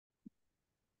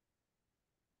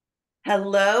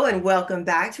Hello and welcome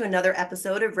back to another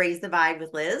episode of Raise the Vibe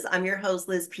with Liz. I'm your host,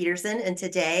 Liz Peterson, and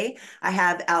today I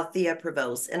have Althea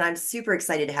Provost, and I'm super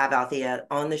excited to have Althea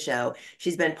on the show.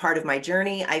 She's been part of my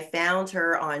journey. I found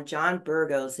her on John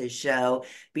Burgos' show,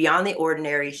 Beyond the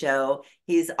Ordinary Show.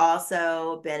 He's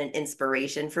also been an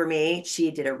inspiration for me.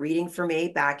 She did a reading for me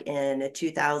back in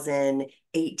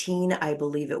 2018, I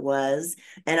believe it was,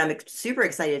 and I'm super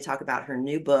excited to talk about her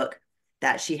new book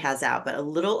that she has out. But a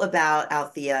little about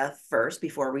Althea first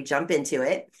before we jump into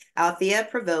it. Althea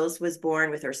Provost was born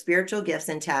with her spiritual gifts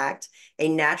intact, a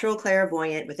natural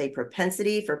clairvoyant with a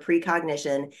propensity for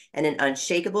precognition and an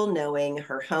unshakable knowing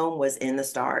her home was in the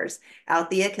stars.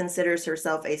 Althea considers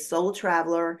herself a soul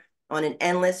traveler on an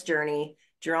endless journey,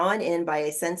 drawn in by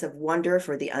a sense of wonder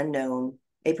for the unknown.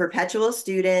 A perpetual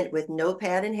student with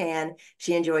notepad in hand,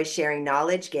 she enjoys sharing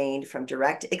knowledge gained from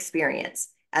direct experience.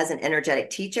 As an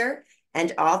energetic teacher,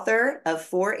 and author of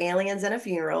Four Aliens and a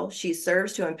Funeral, she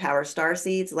serves to empower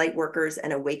starseeds, light workers,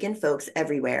 and awaken folks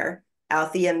everywhere.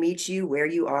 Althea meets you where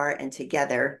you are, and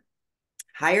together,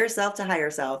 Higher Self to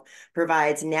Higher Self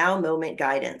provides now moment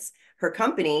guidance. Her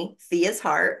company, Thea's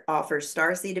Heart, offers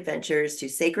Starseed Adventures to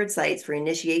sacred sites for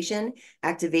initiation,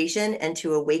 activation, and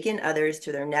to awaken others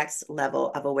to their next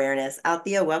level of awareness.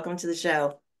 Althea, welcome to the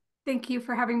show. Thank you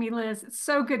for having me, Liz. It's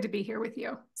so good to be here with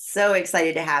you. So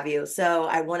excited to have you. So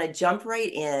I want to jump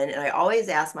right in. And I always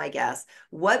ask my guests,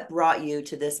 what brought you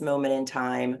to this moment in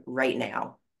time right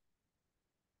now?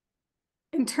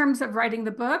 In terms of writing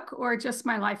the book or just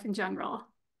my life in general?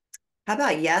 How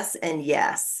about yes and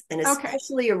yes, and Okay.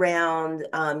 especially around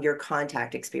your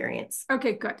contact experience?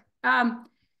 Okay, good.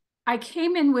 I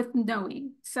came in with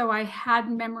knowing. So I had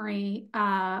memory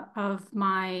of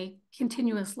my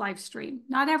continuous live stream.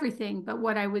 Not everything, but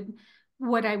what I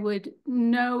would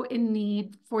know and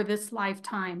need for this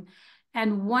lifetime.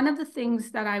 And one of the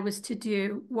things that I was to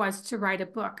do was to write a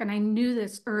book. And I knew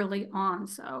this early on.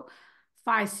 So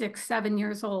 5, 6, 7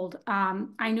 years old,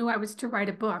 I knew I was to write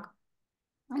a book.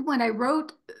 When I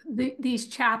wrote these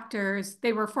chapters,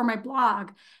 they were for my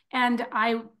blog, and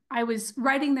I was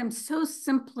writing them so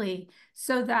simply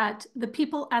so that the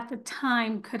people at the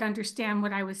time could understand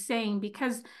what I was saying,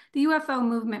 because the UFO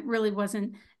movement really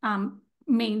wasn't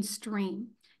mainstream.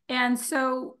 And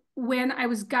so when I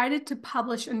was guided to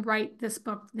publish and write this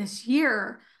book this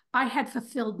year, I had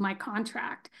fulfilled my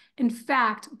contract. In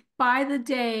fact, by the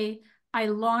day I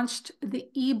launched the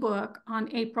ebook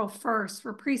on April 1st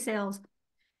for pre-sales,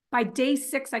 by day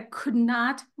 6, I could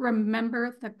not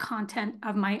remember the content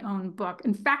of my own book.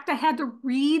 In fact, I had to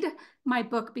read my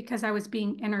book because I was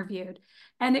being interviewed.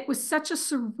 And it was such a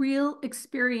surreal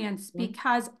experience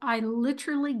because I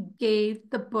literally gave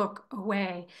the book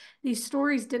away. These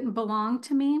stories didn't belong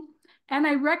to me. And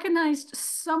I recognized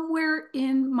somewhere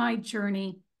in my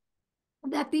journey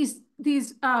that these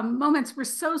moments were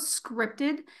so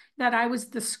scripted that I was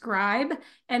the scribe,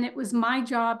 and it was my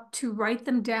job to write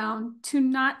them down, to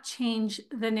not change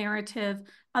the narrative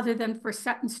other than for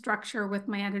set and structure with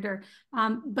my editor,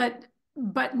 but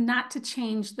not to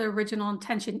change the original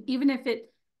intention, even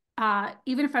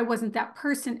if I wasn't that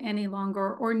person any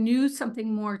longer or knew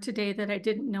something more today that I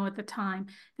didn't know at the time,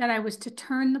 that I was to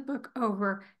turn the book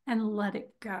over and let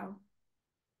it go.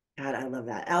 God, I love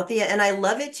that, Althea. And I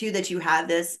love it too that you have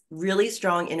this really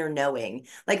strong inner knowing.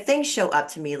 Like things show up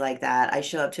to me like that. I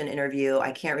show up to an interview.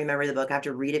 I can't remember the book. I have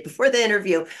to read it before the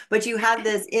interview. But you have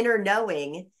this inner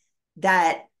knowing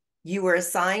that you were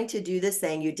assigned to do this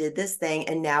thing, you did this thing,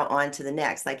 and now on to the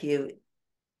next. Like you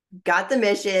got the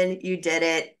mission, you did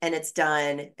it, and it's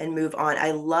done, and move on.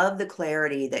 I love the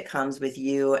clarity that comes with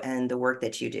you and the work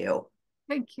that you do.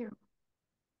 Thank you.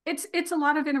 It's a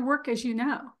lot of inner work, as you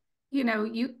know.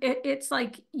 It's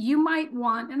like you might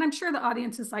want, and I'm sure the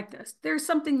audience is like this, there's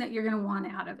something that you're going to want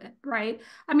out of it, right?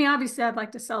 I mean, obviously I'd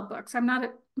like to sell books. I'm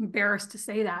not embarrassed to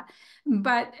say that,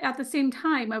 but at the same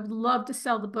time I would love to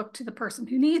sell the book to the person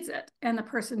who needs it, and the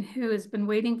person who has been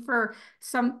waiting for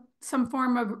some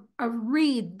form of a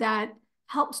read that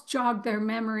helps jog their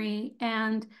memory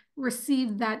and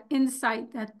receive that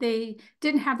insight that they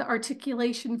didn't have the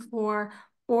articulation for,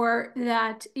 or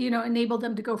that enable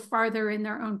them to go farther in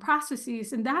their own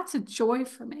processes. And that's a joy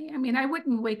for me. I mean, I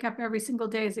wouldn't wake up every single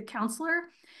day as a counselor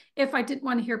if I didn't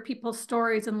want to hear people's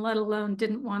stories, and let alone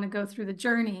didn't want to go through the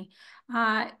journey.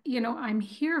 I'm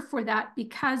here for that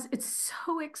because it's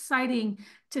so exciting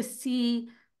to see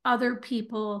other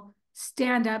people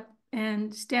stand up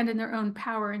and stand in their own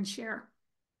power and share.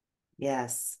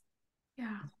 Yes.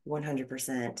 Yeah.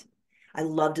 100%. I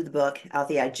loved the book,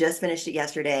 Althea. I just finished it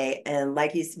yesterday. And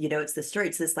like it's the story,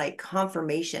 it's this like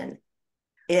confirmation.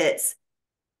 It's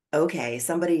okay,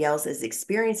 somebody else is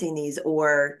experiencing these,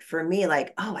 or for me,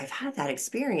 like, oh, I've had that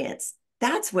experience.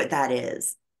 That's what that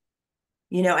is.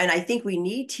 And I think we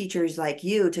need teachers like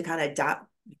you to kind of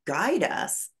guide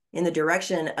us in the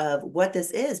direction of what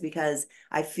this is, because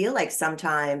I feel like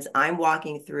sometimes I'm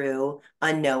walking through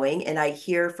unknowing and I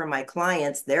hear from my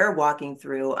clients, they're walking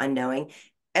through unknowing.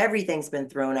 Everything's been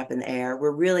thrown up in the air.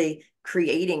 We're really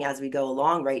creating as we go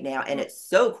along right now, and it's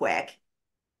so quick.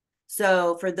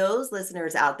 So, for those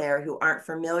listeners out there who aren't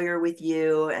familiar with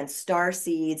you and star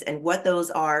seeds and what those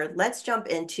are, let's jump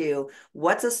into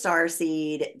what's a star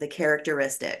seed, the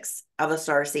characteristics of a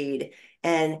star seed,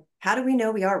 and how do we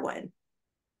know we are one?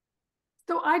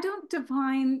 So I don't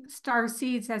define star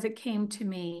seeds as it came to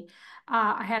me.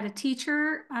 I had a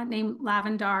teacher named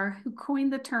Lavendar who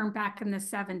coined the term back in the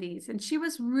 70s, and she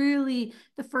was really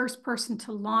the first person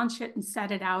to launch it and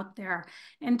set it out there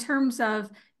in terms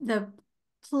of the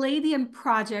Palladian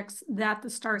projects that the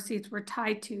star seeds were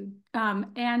tied to.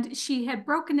 And she had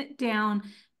broken it down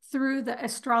through the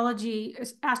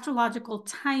astrological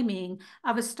timing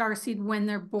of a star seed when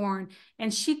they're born.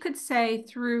 And she could say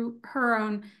through her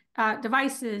own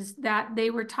devices that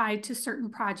they were tied to certain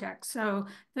projects. So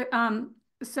the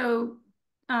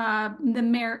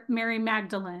Mary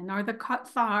Magdalene or the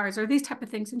Cathars or these type of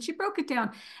things. And she broke it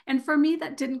down. And for me,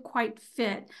 that didn't quite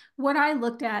fit. What I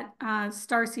looked at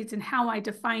starseeds and how I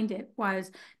defined it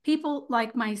was people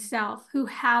like myself who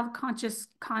have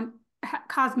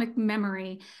cosmic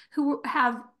memory, who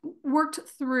have worked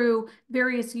through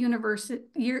various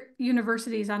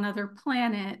universities on other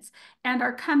planets and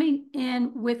are coming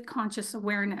in with conscious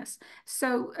awareness.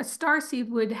 So a starseed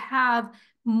would have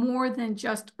more than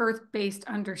just earth-based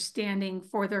understanding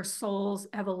for their soul's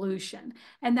evolution.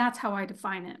 And that's how I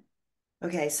define it.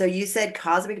 Okay, so you said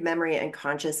cosmic memory and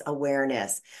conscious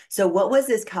awareness. So, what was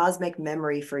this cosmic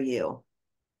memory for you?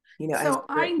 As So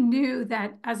I knew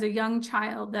that as a young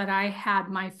child that I had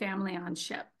my family on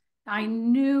ship. I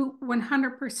knew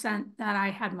 100% that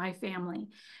I had my family,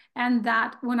 and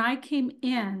that when I came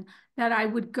in, that I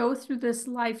would go through this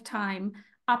lifetime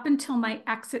up until my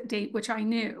exit date, which I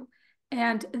knew,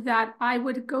 and that I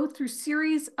would go through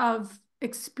series of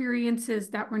experiences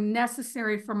that were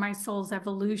necessary for my soul's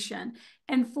evolution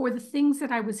and for the things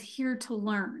that I was here to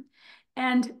learn.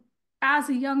 And as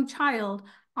a young child,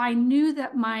 I knew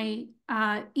that my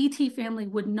ET family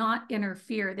would not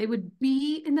interfere. They would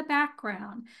be in the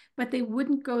background, but they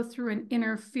wouldn't go through an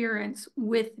interference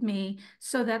with me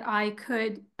so that I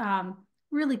could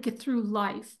really get through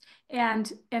life and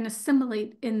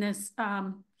assimilate in this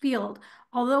field.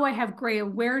 Although I have gray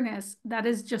awareness, that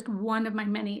is just one of my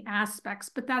many aspects,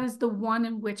 but that is the one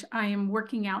in which I am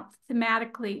working out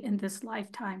thematically in this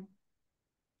lifetime.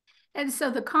 And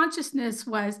so the consciousness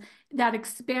was that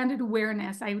expanded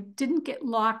awareness. I didn't get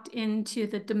locked into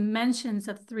the dimensions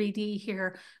of 3D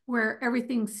here, where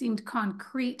everything seemed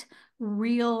concrete,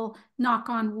 real, knock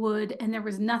on wood, and there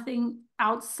was nothing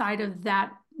outside of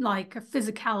that, like a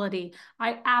physicality.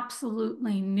 I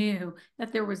absolutely knew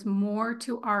that there was more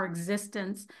to our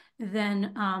existence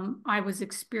than I was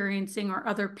experiencing or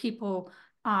other people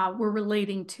were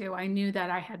relating to. I knew that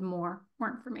I had more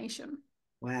information.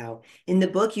 Wow. In the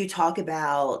book, you talk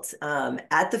about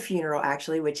at the funeral,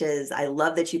 actually, which is, I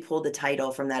love that you pulled the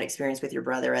title from that experience with your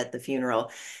brother at the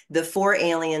funeral. The four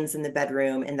aliens in the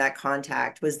bedroom and that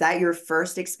contact. Was that your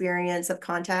first experience of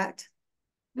contact?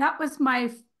 That was my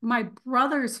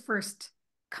brother's first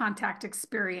contact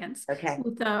experience Okay.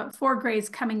 with the four grays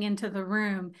coming into the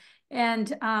room.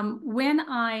 And when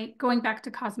I, going back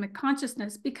to cosmic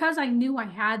consciousness, because I knew I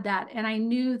had that and I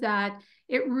knew that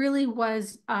it really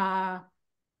was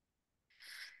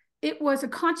it was a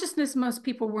consciousness most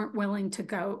people weren't willing to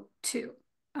go to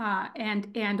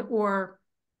and or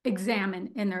examine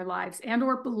in their lives and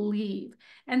or believe.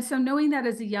 And so knowing that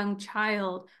as a young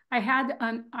child,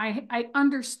 I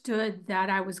understood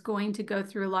that I was going to go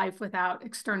through life without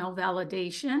external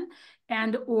validation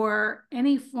and or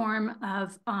any form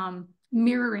of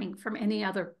mirroring from any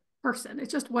other person. It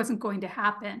just wasn't going to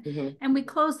happen. Mm-hmm. And we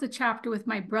closed the chapter with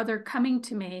my brother coming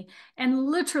to me and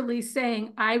literally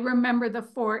saying, I remember the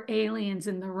four aliens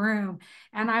in the room.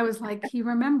 And I was like, he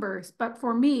remembers. But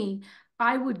for me,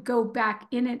 I would go back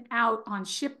in and out on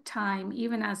ship time,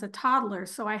 even as a toddler.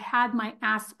 So I had my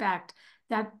aspect,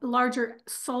 that larger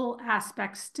soul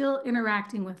aspect, still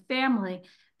interacting with family.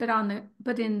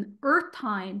 But in Earth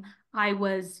time, I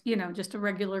was, just a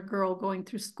regular girl going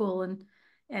through school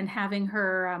and having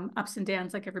her ups and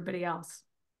downs like everybody else.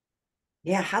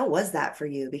 Yeah, how was that for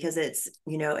you? Because it's,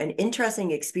 an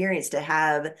interesting experience to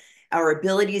have our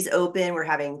abilities open. We're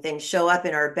having things show up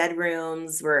in our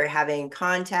bedrooms. We're having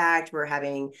contact. We're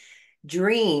having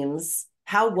dreams,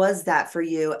 how was that for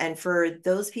you? And for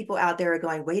those people out there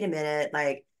going, wait a minute,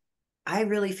 like, I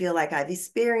really feel like I've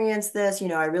experienced this.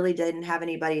 I really didn't have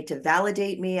anybody to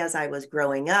validate me as I was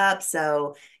growing up.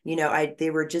 So, they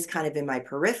were just kind of in my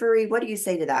periphery. What do you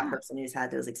say to that Yeah. person who's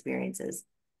had those experiences?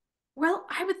 Well,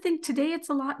 I would think today it's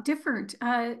a lot different.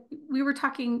 We were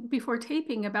talking before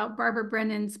taping about Barbara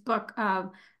Brennan's book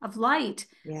of Light.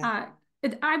 Yeah. Uh,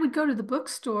 I would go to the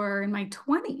bookstore in my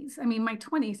 20s, I mean, my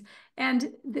 20s, and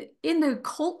in the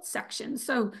cult section,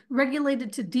 so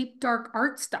regulated to deep, dark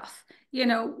art stuff,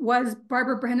 was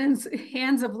Barbara Brennan's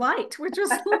Hands of Light, which was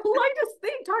the lightest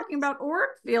thing talking about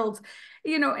auric fields,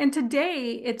 and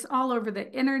today it's all over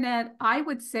the internet. I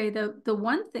would say the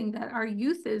one thing that our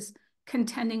youth is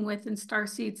contending with in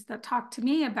Starseeds that talk to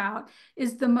me about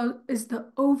is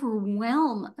the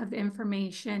overwhelm of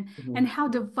information Mhm. and how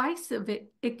divisive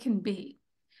it can be.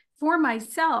 For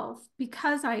myself,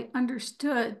 because I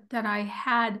understood that I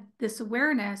had this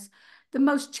awareness, the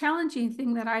most challenging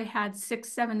thing that I had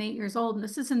 6, 7, 8 years old, and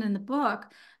this isn't in the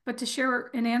book, but to share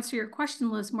and answer your question,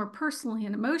 Liz, more personally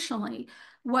and emotionally,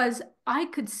 was I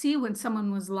could see when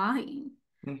someone was lying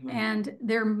Mhm. and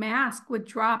their mask would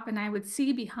drop and I would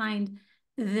see behind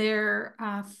their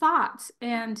thoughts.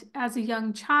 And as a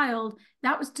young child,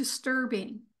 that was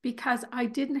disturbing because I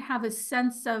didn't have a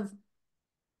sense of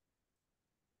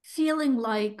feeling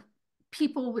like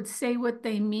people would say what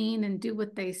they mean and do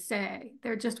what they say.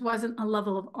 There just wasn't a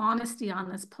level of honesty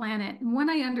on this planet. And when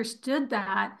I understood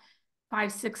that,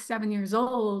 5, 6, 7 years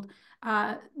old,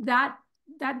 that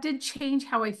did change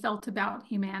how I felt about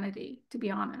humanity, to be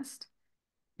honest.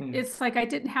 Mhm. It's like I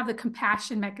didn't have the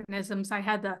compassion mechanisms. I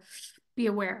had to be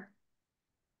aware.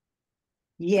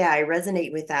 Yeah, I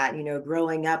resonate with that,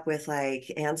 growing up with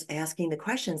like asking the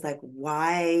questions like,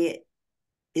 why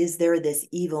is there this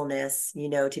evilness,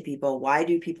 to people? Why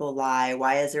do people lie?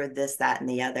 Why is there this, that, and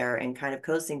the other? And kind of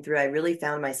coasting through, I really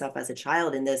found myself as a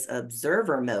child in this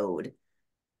observer mode,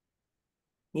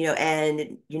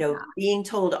 and, being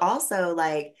told also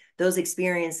like those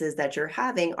experiences that you're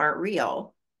having aren't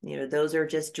real. Those are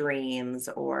just dreams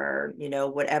or,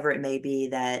 whatever it may be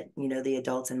that, the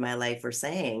adults in my life were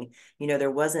saying,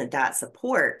 there wasn't that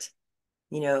support,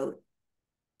 you know,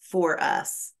 for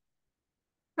us.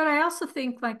 But I also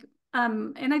think like,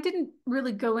 and I didn't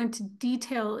really go into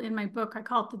detail in my book. I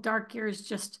call it the dark years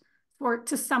just for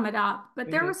to sum it up. But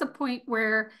there Mhm. was a point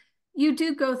where you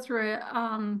do go through it.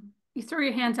 You throw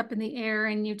your hands up in the air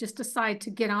and you just decide to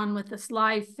get on with this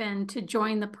life and to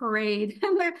join the parade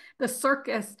and the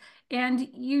circus. And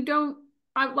you don't,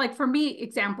 like for me,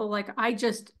 example, like I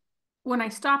just, when I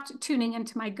stopped tuning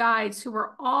into my guides who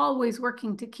were always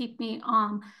working to keep me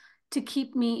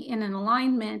in an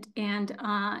alignment and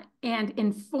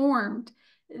informed,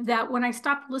 that when I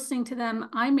stopped listening to them,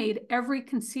 I made every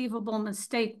conceivable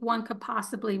mistake one could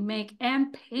possibly make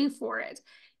and pay for it.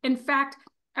 In fact,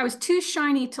 I was too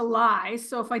shiny to lie.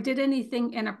 So if I did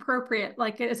anything inappropriate,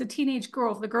 like as a teenage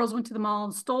girl, if the girls went to the mall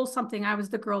and stole something, I was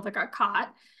the girl that got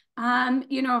caught.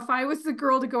 If I was the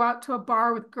girl to go out to a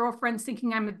bar with girlfriends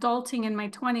thinking I'm adulting in my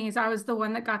 20s, I was the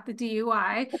one that got the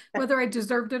DUI, whether I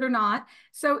deserved it or not.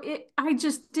 So I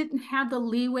just didn't have the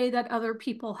leeway that other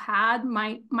people had.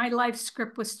 My life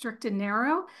script was strict and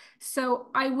narrow.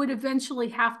 So I would eventually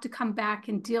have to come back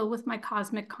and deal with my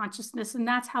cosmic consciousness. And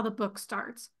that's how the book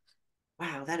starts.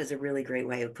 Wow, that is a really great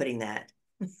way of putting that.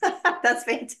 That's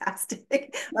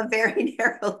fantastic. A very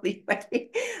narrow leeway.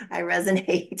 I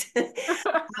resonate.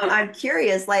 I'm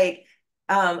curious, like,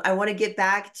 I want to get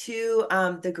back to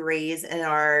the Greys and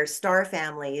our star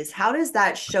families. How does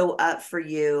that show up for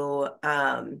you?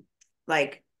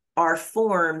 Like, our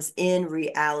forms in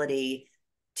reality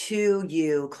to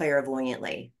you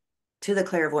clairvoyantly, to the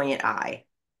clairvoyant eye?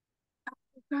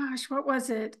 Gosh, what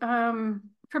was it?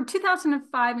 From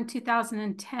 2005 and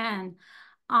 2010,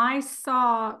 I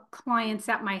saw clients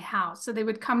at my house. So they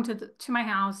would come to my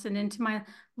house and into my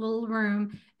little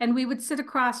room, and we would sit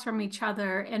across from each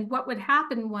other. And what would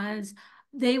happen was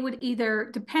they would either,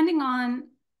 depending on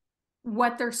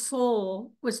what their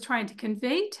soul was trying to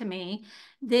convey to me,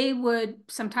 they would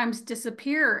sometimes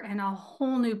disappear and a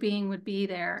whole new being would be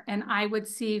there. And I would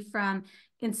see from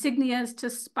insignias to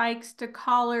spikes to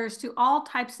collars to all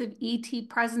types of ET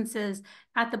presences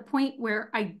at the point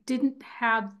where I didn't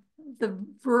have the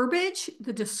verbiage,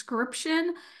 the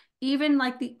description, even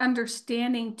like the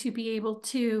understanding to be able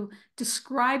to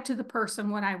describe to the person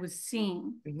what I was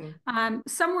seeing. Mhm.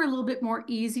 Some were a little bit more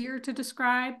easier to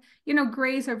describe.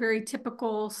 Grays are very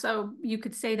typical. So you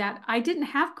could say that I didn't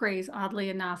have grays, oddly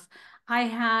enough.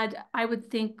 I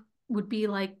would think would be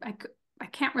like, I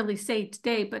can't really say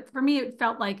today, but for me, it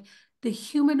felt like the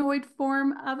humanoid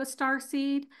form of a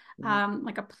starseed, Mhm.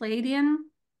 like a Pleiadian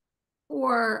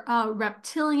or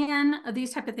reptilian,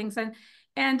 these type of things.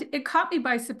 And it caught me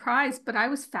by surprise, but I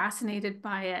was fascinated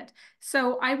by it.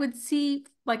 So I would see,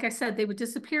 like I said, they would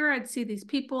disappear. I'd see these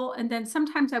people, and then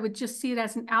sometimes I would just see it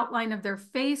as an outline of their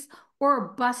face or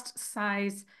a bust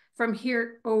size from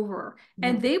here over,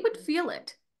 and Mhm. they would feel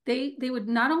it. They would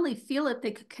not only feel it,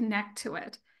 they could connect to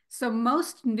it. So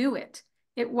most knew it.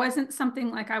 It wasn't something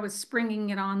like I was springing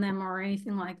it on them or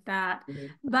anything like that.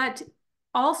 Mhm. But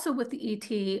also with the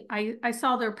ET, I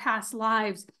saw their past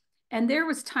lives, and there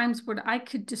was times when I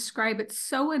could describe it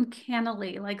so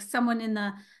uncannily, like someone in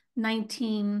the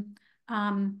 19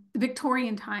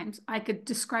 Victorian times. I could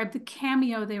describe the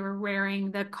cameo they were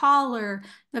wearing, the collar,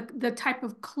 the type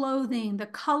of clothing, the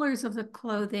colors of the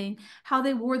clothing, how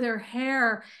they wore their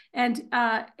hair, and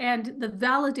the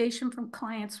validation from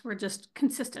clients were just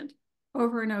consistent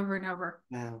over and over and over.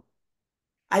 Wow.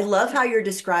 I love how you're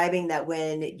describing that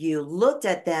when you looked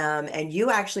at them and you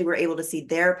actually were able to see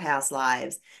their past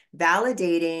lives,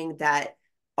 validating that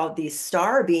all these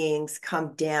star beings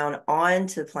come down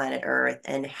onto planet Earth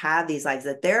and have these lives,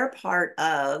 that they're part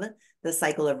of the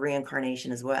cycle of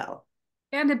reincarnation as well.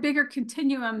 And a bigger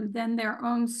continuum than their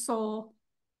own soul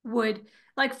would.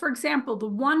 Like, for example, the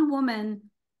one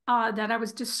woman that I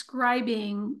was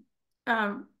describing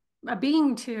uh, a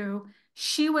being to,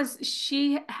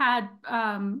 she had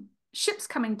ships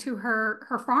coming to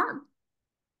her farm,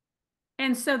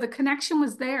 and so the connection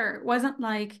was there. It wasn't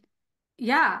like,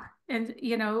 yeah, and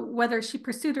whether she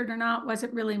pursued it or not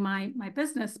wasn't really my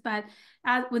business. But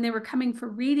when they were coming for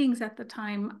readings at the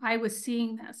time, I was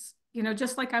seeing this.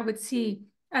 Just like I would see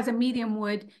as a medium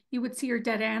would, you would see your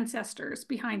dead ancestors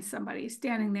behind somebody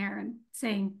standing there and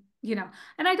saying,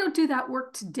 and I don't do that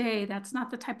work today. That's not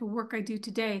the type of work I do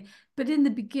today. But in the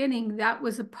beginning, that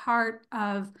was a part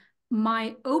of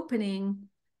my opening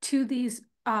to these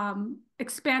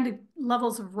expanded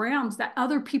levels of realms that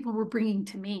other people were bringing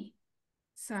to me.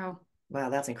 So, Wow,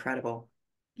 that's incredible.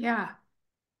 yeah.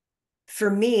 For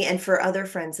me and for other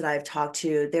friends that I've talked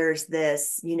to, there's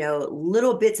this,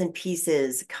 little bits and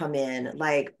pieces come in.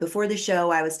 Like before the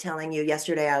show, I was telling you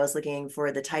yesterday, I was looking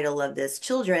for the title of this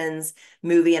children's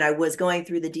movie and I was going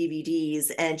through the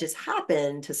DVDs and just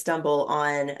happened to stumble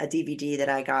on a DVD that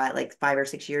I got like 5 or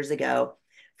 6 years ago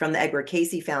from the Edward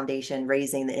Casey Foundation,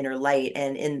 Raising the Inner Light.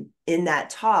 And in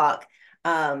that talk,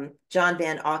 John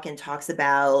Van Auken talks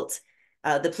about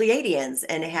the Pleiadians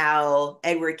and how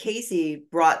Edward Casey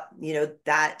brought,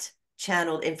 that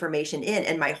channeled information in,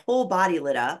 and my whole body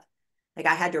lit up. Like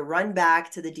I had to run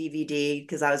back to the DVD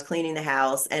because I was cleaning the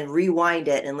house and rewind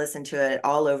it and listen to it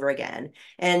all over again.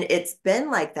 And it's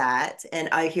been like that. And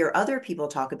I hear other people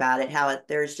talk about it, how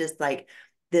there's just like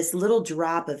this little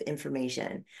drop of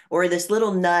information or this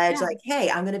little nudge, Yeah. like,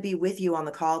 hey, I'm going to be with you on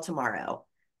the call tomorrow.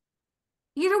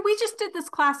 We just did this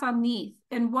class on Neath,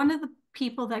 and one of the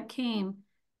people that came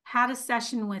had a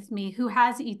session with me who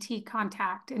has ET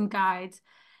contact and guides.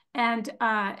 And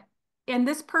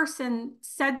this person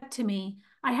said to me,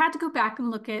 I had to go back and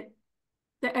look at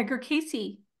the Edgar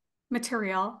Casey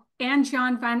material and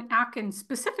John Van Aken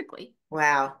specifically.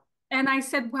 Wow. And I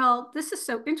said, well, this is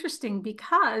so interesting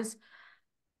because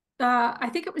I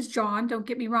think it was John, don't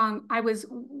get me wrong. I was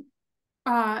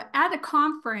at a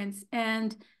conference,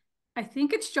 and I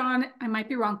think it's John, I might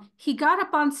be wrong. He got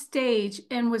up on stage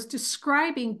and was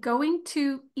describing going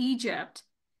to Egypt,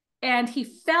 and he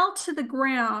fell to the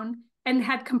ground and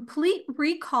had complete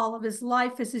recall of his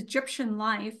life, his Egyptian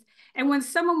life. And when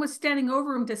someone was standing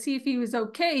over him to see if he was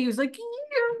okay, he was like,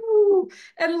 "Ew,"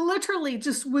 and literally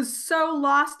just was so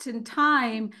lost in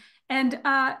time. And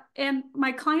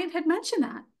my client had mentioned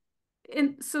that.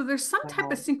 And so there's some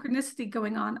type of Wow. synchronicity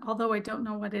going on, although I don't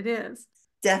know what it is.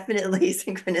 Definitely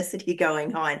synchronicity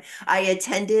going on. I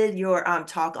attended your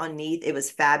talk on Neath. It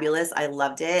was fabulous. I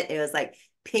loved it. It was like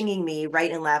pinging me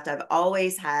right and left. I've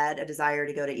always had a desire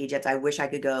to go to Egypt. I wish I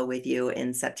could go with you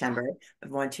in September. I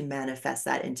want to manifest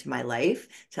that into my life.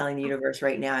 Telling the universe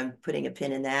right now, I'm putting a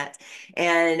pin in that.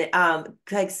 And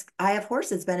like I Have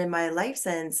Horses been in my life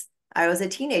since I was a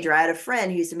teenager. I had a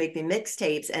friend who used to make me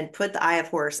mixtapes and put the I Have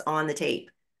Horse on the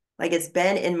tape. Like it's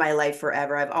been in my life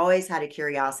forever. I've always had a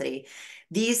curiosity.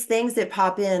 These things that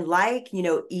pop in, like,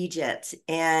 Egypt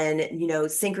and,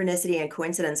 synchronicity and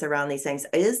coincidence around these things,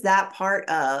 is that part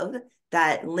of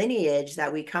that lineage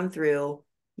that we come through,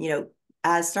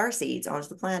 as star seeds onto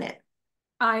the planet?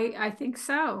 I think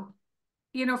so.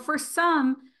 For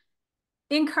some,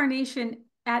 incarnation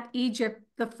at Egypt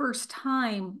the first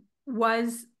time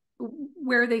was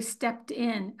where they stepped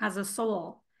in as a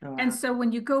soul. Oh, And wow. so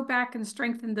when you go back and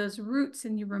strengthen those roots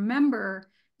and you remember,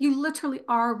 you literally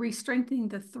are re-strengthening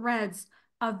the threads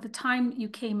of the time you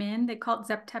came in. They call it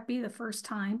Zeptepi, the first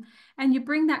time, and you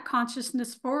bring that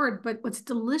consciousness forward. But what's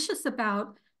delicious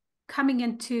about coming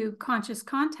into conscious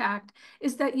contact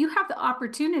is that you have the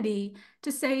opportunity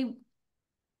to say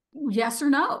yes or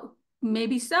no,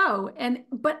 maybe so. And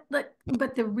but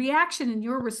the reaction and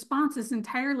your response is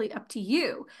entirely up to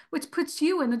you, which puts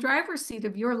you in the driver's seat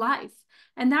of your life.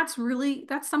 And that's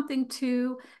something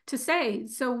to say.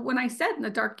 So when I said in the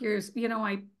dark years,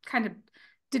 I kind of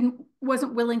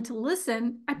wasn't willing to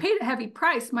listen, I paid a heavy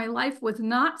price. My life was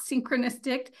not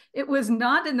synchronistic. It was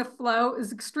not in the flow. It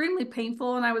was extremely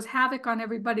painful, and I was havoc on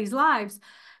everybody's lives.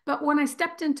 But when I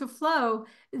stepped into flow,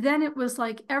 then it was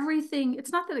like everything,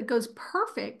 it's not that it goes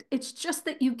perfect, it's just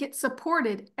that you get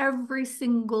supported every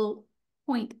single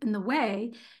point in the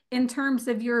way in terms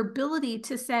of your ability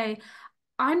to say,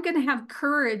 I'm going to have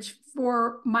courage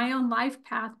for my own life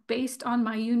path based on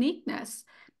my uniqueness.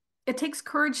 It takes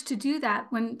courage to do that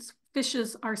when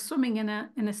fishes are swimming in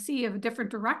a sea of a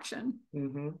different direction.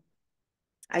 Mm-hmm.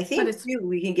 I But think it's, too,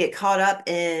 we can get caught up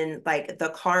in like the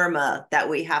karma that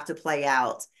we have to play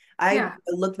out. I yeah,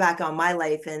 looked back on my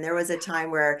life and there was a time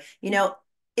where,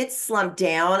 it slumped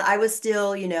down. I was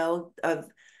still, a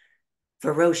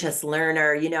ferocious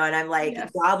learner, and I'm like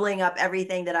yes. gobbling up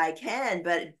everything that I can,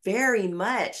 but very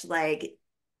much like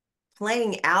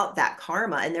playing out that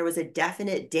karma. And there was a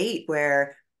definite date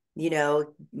where,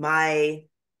 my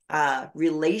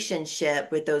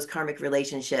relationship with those karmic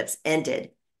relationships ended.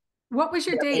 What was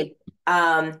your And date?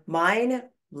 mine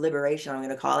liberation, I'm going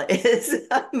to call it, is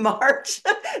March,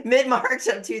 mid-March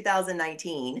of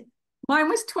 2019. Mine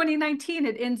was 2019.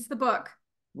 It ends the book.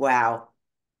 Wow.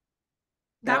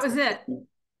 That That's was it. amazing.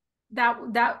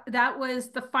 That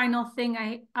was the final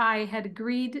thing I had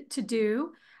agreed to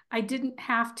do. I didn't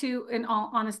have to, in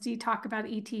all honesty, talk about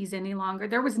ETs any longer.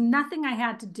 There was nothing I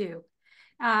had to do.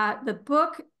 The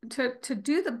book to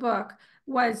do the book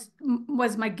was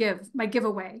my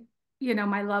giveaway.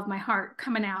 My love, my heart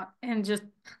coming out, and just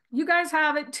you guys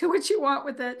have it. Do what you want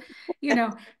with it, you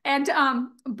know. And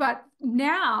but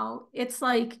now it's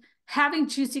like having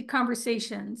juicy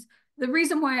conversations. The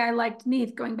reason why I liked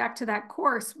Neath, going back to that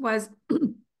course, was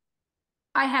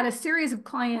I had a series of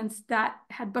clients that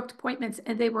had booked appointments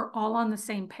and they were all on the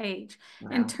same page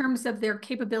in Wow. terms of their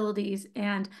capabilities.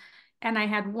 And I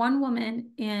had one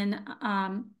woman in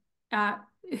uh,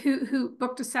 who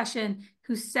booked a session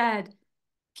who said,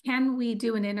 can we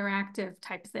do an interactive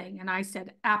type thing? And I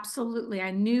said, absolutely.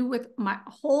 I knew with my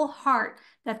whole heart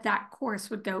that that course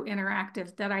would go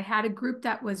interactive, that I had a group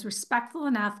that was respectful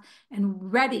enough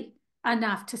and ready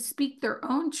enough to speak their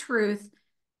own truth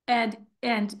and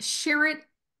share it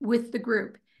with the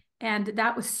group. And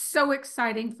that was so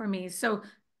exciting for me. So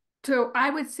I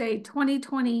would say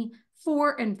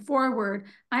 2024 and forward,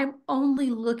 I'm only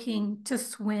looking to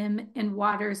swim in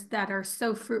waters that are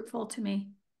so fruitful to me.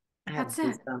 I have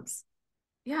That's it. goosebumps.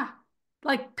 Yeah.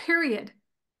 Like, period.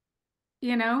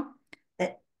 You know?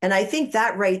 And I think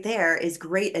that right there is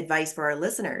great advice for our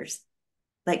listeners.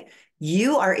 Like,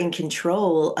 you are in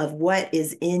control of what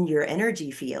is in your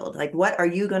energy field. Like, what are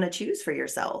you going to choose for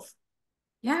yourself?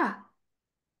 Yeah.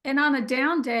 And on a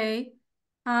down day,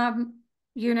 um,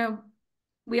 you know,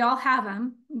 we all have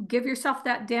them. Give yourself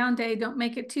that down day. Don't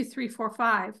make it 2, 3, 4,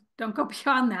 5. Don't go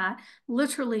beyond that.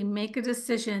 Literally make a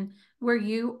decision where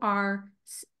you are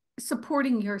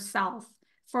supporting yourself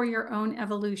for your own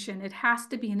evolution. It has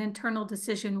to be an internal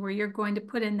decision where you're going to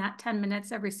put in that 10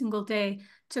 minutes every single day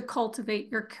to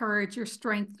cultivate your courage, your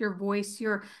strength, your voice,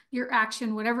 your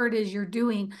action, whatever it is you're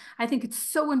doing. I think it's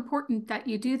so important that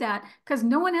you do that because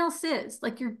no one else is.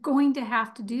 Like, you're going to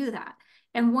have to do that.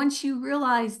 And once you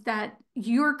realize that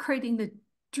you're creating the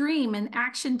dream and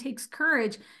action takes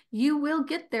courage, you will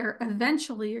get there.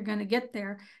 Eventually, you're going to get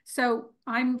there. So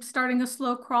I'm starting a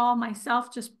slow crawl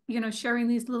myself, just, sharing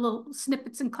these little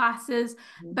snippets in classes,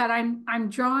 but I'm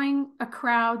drawing a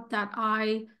crowd that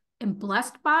I am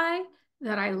blessed by,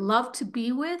 that I love to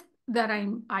be with, that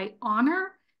I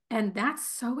honor. And that's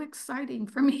so exciting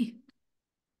for me.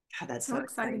 God, that's So so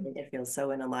exciting. exciting It feels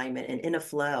so in alignment and in a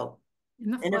flow.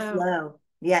 in the In a flow. flow.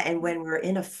 Yeah. And when we're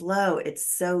in a flow, it's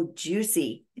so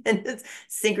juicy and it's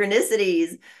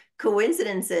synchronicities,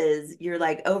 coincidences. You're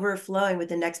like overflowing with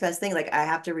the next best thing. Like, I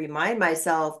have to remind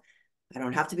myself, I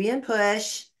don't have to be in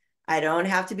push. I don't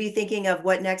have to be thinking of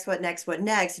what next, what next, what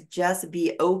next. Just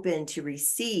be open to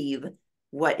receive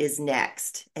what is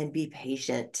next and be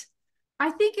patient. I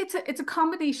think it's a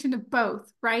combination of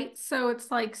both, right? So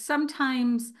it's like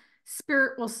sometimes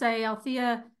spirit will say,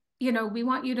 Althea, we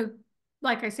want you to,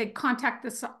 like I said, contact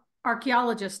this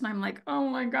archaeologist, and I'm like, oh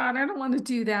my God, I don't want to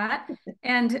do that.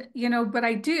 And, but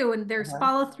I do, and there's Uh-huh.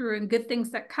 follow through and good things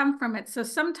that come from it. So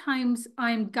sometimes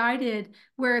I'm guided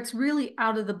where it's really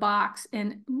out of the box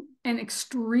and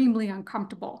extremely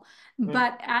uncomfortable. Mm.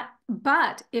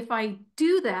 But if I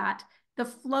do that, the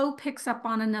flow picks up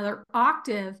on another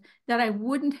octave that I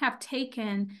wouldn't have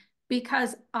taken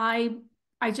because I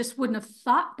just wouldn't have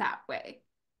thought that way.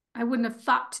 I wouldn't have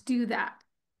thought to do that.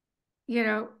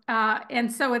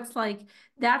 And so it's like,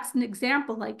 that's an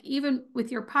example. Like, even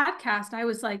with your podcast, I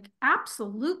was like,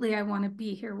 absolutely, I want to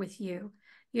be here with you,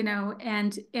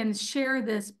 and share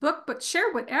this book, but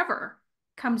share whatever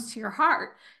comes to your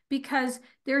heart, because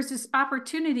there's this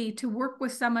opportunity to work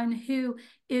with someone who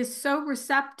is so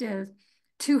receptive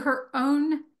to her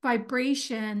own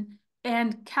vibration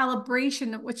and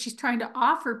calibration of what she's trying to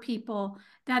offer people,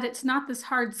 that it's not this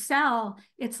hard sell.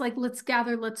 It's like, let's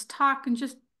gather, let's talk, and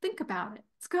just think about it.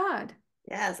 It's good.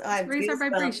 Yes. Oh, I Let's have raise our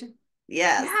goosebumps. vibration.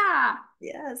 Yes. Yeah.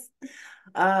 Yes.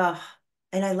 Oh,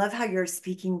 and I love how you're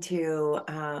speaking to,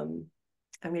 I'm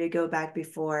going to go back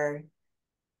before,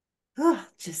 oh,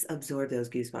 just absorb those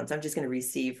goosebumps. I'm just going to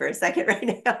receive for a second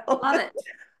right now. Love it.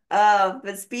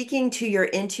 But speaking to your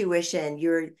intuition,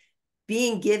 you're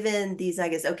being given these, I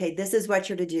guess, okay, this is what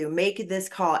you're to do. Make this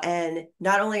call. And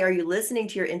not only are you listening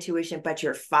to your intuition, but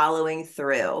you're following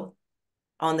through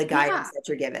on the guidance Yeah, that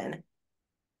you're given.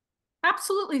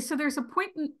 absolutely. So there's a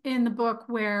point in the book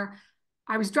where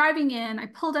I was driving in, I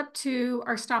pulled up to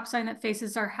our stop sign that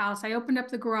faces our house. I opened up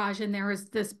the garage and there was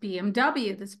this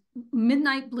BMW, this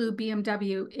midnight blue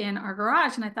BMW in our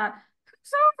garage. And I thought,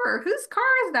 who's over? Whose car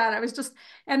is that? I was just,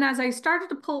 and as I started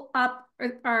to pull up,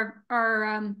 our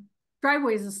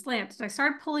driveway is aslant. I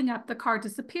started pulling up, the car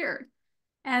disappeared.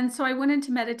 And so I went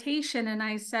into meditation and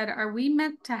I said, are we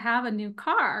meant to have a new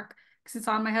car? Because it's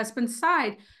on my husband's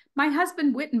side. My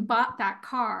husband went and bought that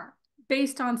car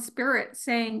based on spirit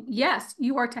saying, yes,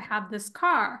 you are to have this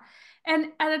car. And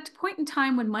at a point in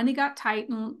time when money got tight,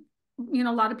 and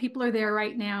a lot of people are there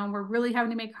right now, and we're really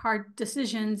having to make hard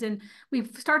decisions, and we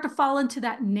start to fall into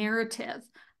that narrative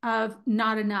of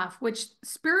not enough, which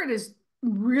spirit is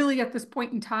really at this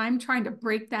point in time trying to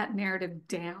break that narrative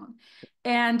down.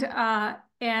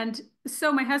 And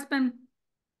so my husband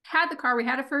had the car. We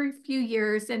had it for a few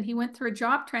years, and he went through a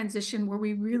job transition where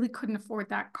we really couldn't afford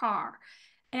that car.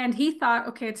 And he thought,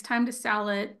 okay, it's time to sell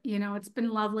it. It's been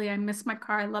lovely. I miss my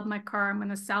car. I love my car. I'm going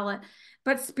to sell it.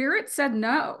 But Spirit said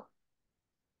no.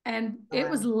 And it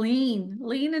was Wow.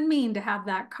 lean and mean to have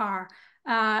that car.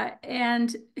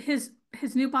 And his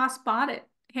new boss bought it,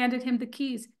 handed him the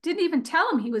keys, didn't even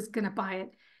tell him he was going to buy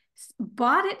it,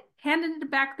 bought it, handed it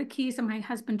back the keys, and my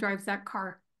husband drives that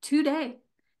car today.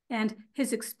 And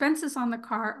his expenses on the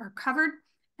car are covered,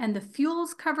 and the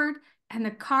fuel's covered, and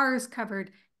the car is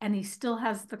covered, and he still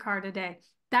has the car today.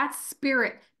 That's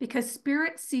spirit, because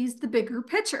spirit sees the bigger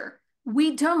picture.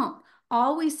 We don't.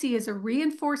 All we see is a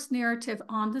reinforced narrative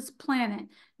on this planet,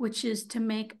 which is to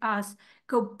make us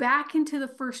go back into the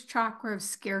first chakra of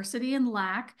scarcity and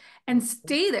lack and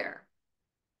stay there.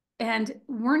 And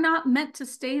we're not meant to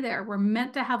stay there. We're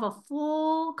meant to have a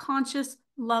full conscious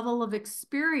level of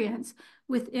experience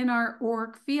within our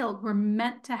auric field. We're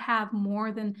meant to have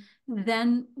more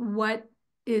than what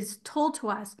is told to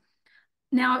us.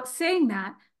 Now, saying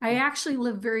that, I actually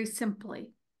live very simply.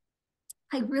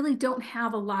 I really don't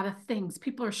have a lot of things.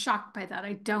 People are shocked by that.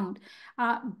 I don't.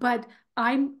 But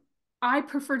I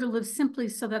prefer to live simply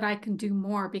so that I can do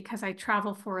more, because I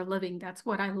travel for a living. That's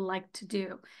what I like to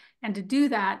do. And to do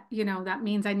that, that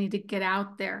means I need to get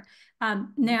out there.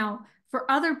 Now, for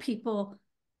other people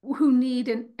who need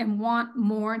and want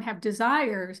more and have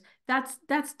desires,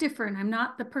 that's different. I'm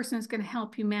not the person who's going to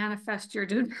help you manifest your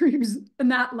dreams in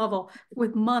that level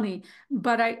with money.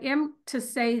 But I am to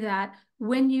say that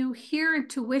when you hear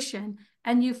intuition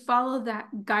and you follow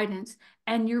that guidance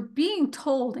and you're being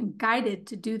told and guided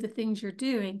to do the things you're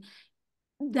doing,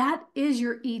 that is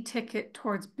your e-ticket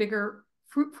towards bigger,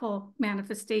 fruitful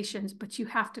manifestations, but you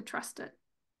have to trust it.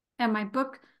 And my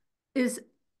book is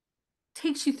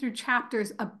takes you through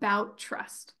chapters about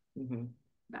trust. Mm-hmm.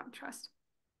 About trust.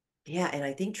 Yeah, and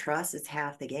I think trust is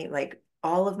half the game. Like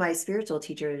all of my spiritual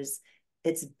teachers,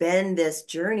 it's been this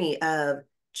journey of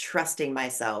trusting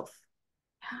myself.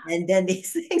 And then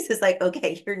these things is like,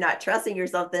 okay, you're not trusting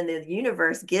yourself, then the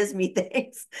universe gives me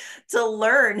things to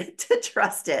learn to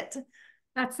trust it.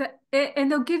 That's it.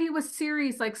 And they'll give you a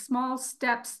series, like small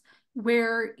steps,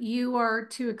 where you are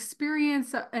to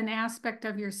experience an aspect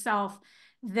of yourself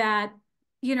that,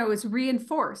 is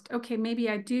reinforced. Okay, maybe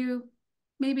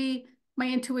my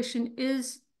intuition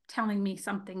is telling me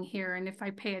something here. And if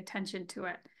I pay attention to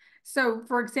it, So,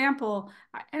 for example,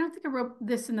 I don't think I wrote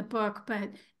this in the book, but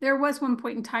there was one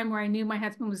point in time where I knew my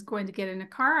husband was going to get in a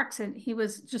car accident. He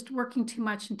was just working too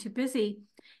much and too busy.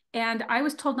 And I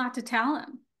was told not to tell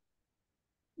him,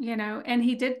 and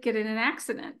he did get in an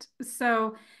accident.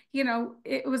 So,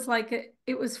 it was like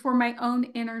it was for my own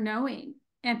inner knowing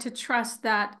and to trust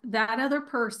that that other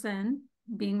person,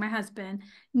 being my husband,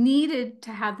 needed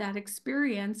to have that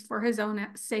experience for his own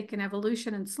sake and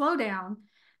evolution and slow down.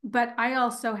 But I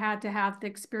also had to have the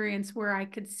experience where I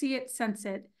could see it, sense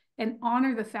it, and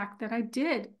honor the fact that I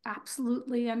did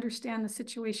absolutely understand the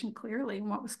situation clearly and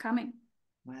what was coming.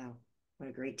 Wow. What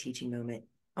a great teaching moment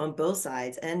on both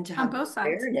sides. And to On have the both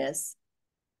sides. awareness,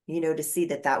 to see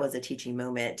that that was a teaching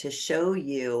moment to show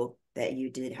you that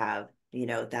you did have,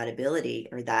 that ability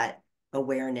or that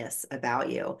awareness about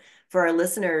you. For our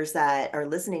listeners that are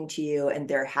listening to you and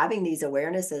they're having these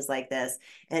awarenesses like this,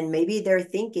 and maybe they're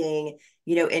thinking,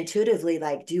 intuitively,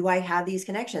 like, do I have these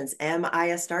connections? Am I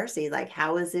a starseed? Like,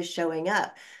 how is this showing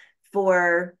up?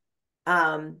 For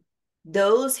um,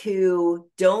 those who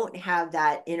don't have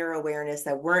that inner awareness,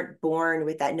 that weren't born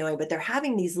with that knowing, but they're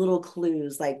having these little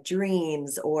clues like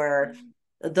dreams or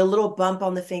the little bump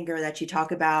on the finger that you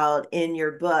talk about in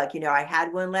your book. I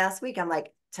had one last week. I'm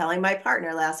like telling my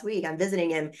partner last week, I'm visiting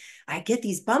him, I get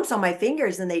these bumps on my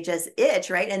fingers and they just itch,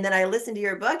 right? And then I listen to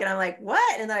your book and I'm like,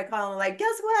 what? And then I call him like,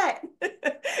 guess what?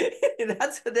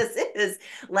 That's what this is.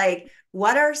 Like,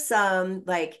 what are some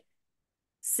like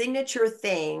signature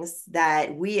things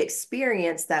that we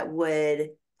experience that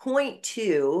would point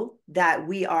to that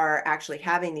we are actually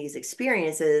having these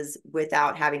experiences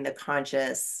without having the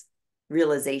conscious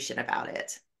realization about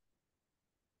it?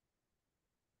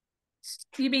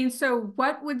 You mean, so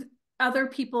what would other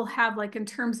people have, like in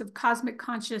terms of cosmic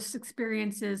conscious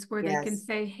experiences where they can Yes.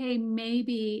 say, hey,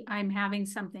 maybe I'm having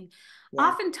something? Yeah.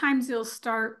 Oftentimes you'll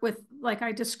start with, like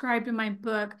I described in my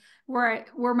book,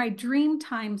 where my dream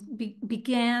times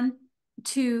began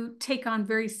to take on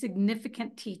very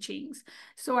significant teachings.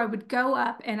 So I would go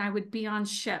up and I would be on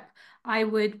ship. I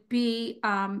would be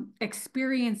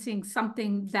experiencing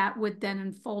something that would then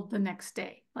unfold the next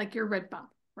day, like your red bump,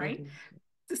 right? Mm-hmm.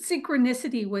 The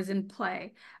synchronicity was in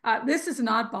play. This is an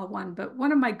oddball one, but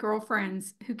one of my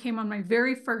girlfriends who came on my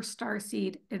very first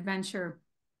Starseed adventure,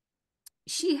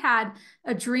 she had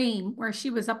a dream where she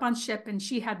was up on ship and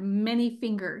she had many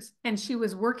fingers and she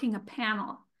was working a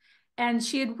panel. And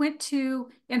she had went to,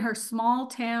 in her small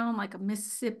town, like a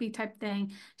Mississippi type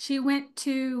thing, she went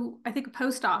to, I think, a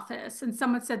post office, and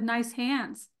someone said, nice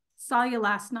hands, saw you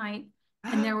last night.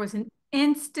 And there was an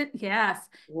instant, yes,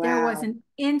 there was Wow. an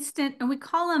instant, and we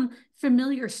call them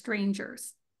familiar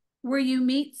strangers, where you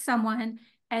meet someone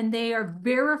and they are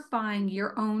verifying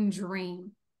your own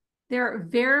dream. They're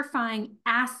verifying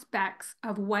aspects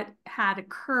of what had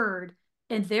occurred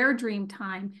in their dream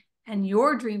time and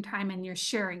your dream time, and you're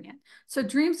sharing it. So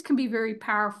dreams can be very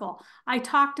powerful. I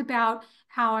talked about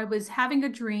how I was having a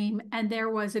dream and there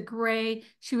was a gray,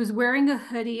 she was wearing a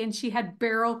hoodie and she had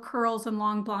barrel curls and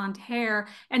long blonde hair.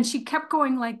 And she kept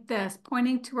going like this,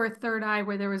 pointing to her third eye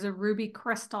where there was a ruby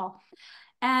crystal.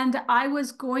 And I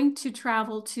was going to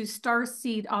travel to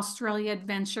Starseed Australia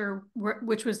Adventure,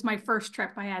 which was my first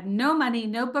trip. I had no money,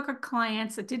 no book of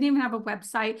clients. I didn't even have a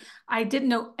website. I didn't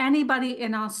know anybody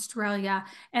in Australia.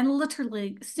 And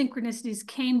literally, synchronicities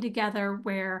came together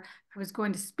where I was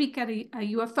going to speak at a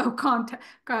UFO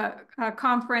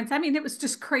conference. I mean, it was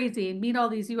just crazy, and meet all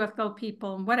these UFO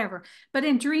people and whatever. But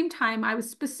in dream time, I was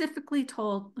specifically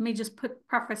told, let me just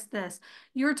preface this,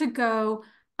 you're to go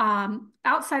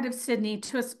outside of Sydney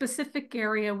to a specific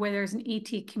area where there's an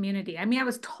ET community. I mean, I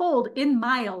was told in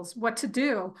miles what to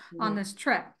do on Mm-hmm. this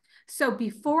trip. So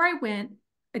before I went,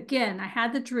 again, I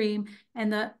had the dream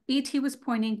and the ET was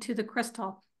pointing to the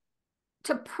crystal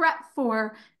to prep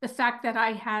for the fact that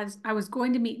I was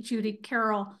going to meet Judy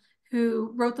Carroll,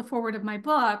 who wrote the foreword of my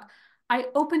book. I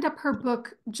opened up her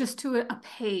book just to a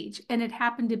page, and it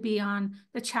happened to be on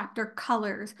the chapter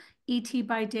Colors, ET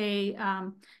by Day.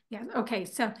 Yeah, okay.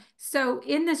 So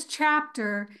in this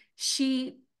chapter,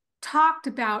 she talked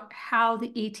about how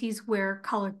the ETs wear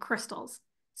colored crystals.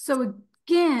 So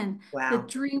again, the Wow.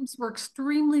 dreams were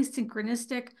extremely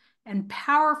synchronistic and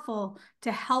powerful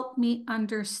to help me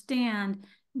understand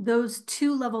those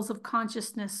two levels of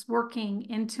consciousness working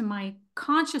into my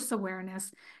conscious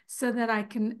awareness so that I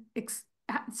could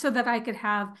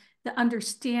have the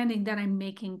understanding that I'm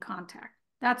making contact.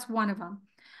 That's one of them.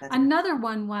 That's Another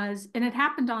one was, and it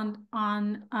happened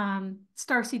on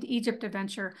Starseed Egypt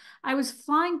Adventure. I was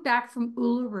flying back from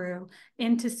Uluru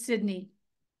into Sydney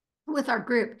with our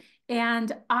group,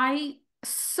 and I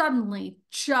suddenly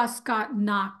just got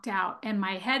knocked out, and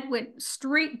my head went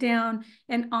straight down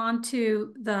and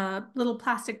onto the little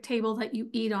plastic table that you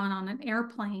eat on an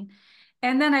airplane.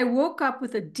 And then I woke up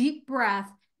with a deep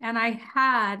breath, and I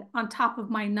had on top of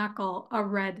my knuckle a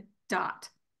red dot.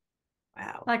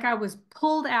 Wow. Like I was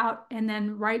pulled out and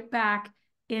then right back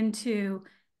into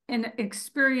an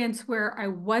experience where I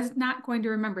was not going to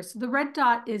remember. So the red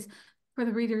dot is, for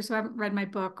the readers who haven't read my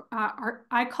book,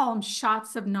 I call them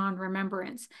shots of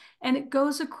non-remembrance. And it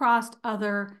goes across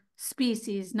other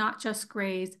species, not just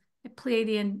grays. A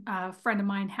Pleiadian friend of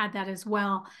mine had that as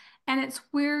well. And it's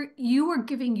where you are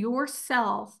giving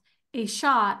yourself a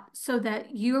shot so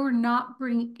that you are not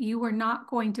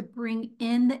going to bring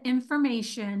in the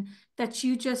information that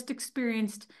you just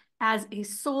experienced as a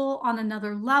soul on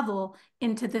another level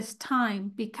into this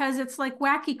time, because it's like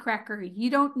wacky cracker.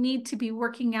 You don't need to be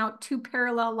working out two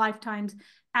parallel lifetimes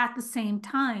at the same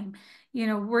time. You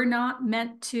know, we're not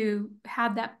meant to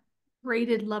have that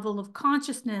braided level of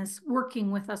consciousness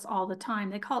working with us all the time.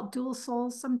 They call it dual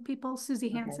souls. Some people, Susie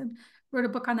Okay. Hansen wrote a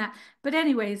book on that. But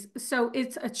anyways, so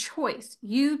it's a choice.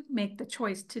 You make the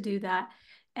choice to do that.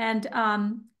 And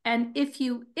if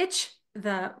you itch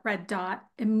the red dot,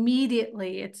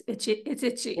 immediately it's itchy. It's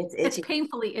itchy. It's It's itchy.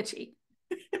 painfully itchy.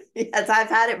 Yes, I've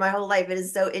had it my whole life. It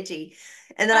is so itchy.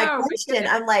 And then I Oh my question,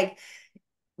 goodness. I'm like,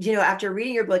 after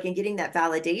reading your book and getting that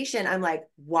validation, I'm like,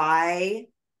 why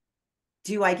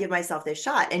do I give myself this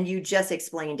shot? And you just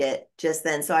explained it just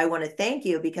then. So I want to thank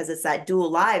you because it's that dual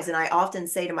lives. And I often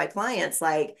say to my clients,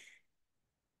 like,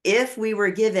 if we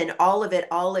were given all of it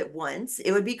all at once,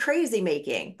 it would be crazy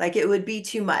making. Like it would be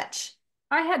too much.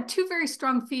 I had two very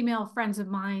strong female friends of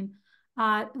mine.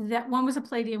 That one was a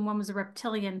Palladian, one was a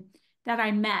reptilian that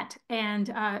I met, and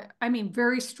I mean,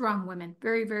 very strong women,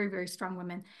 very, very, very strong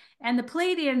women. And the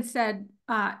Palladian said,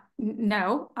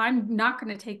 "No, I'm not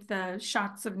going to take the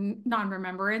shots of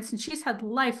non-remembrance." And she's had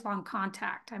lifelong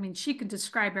contact. I mean, she could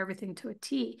describe everything to a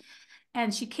T.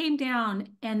 And she came down,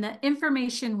 and the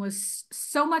information was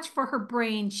so much for her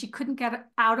brain, she couldn't get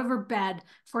out of her bed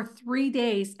for 3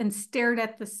 days and stared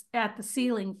at the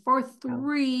ceiling for Oh.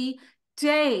 3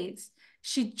 days.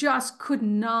 She just could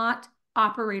not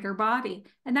operate her body,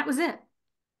 and that was it.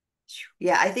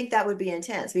 Yeah, I think that would be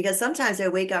intense because sometimes I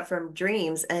wake up from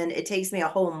dreams and it takes me a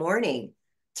whole morning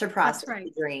to That's process the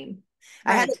right. dream.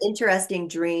 I had an Right. interesting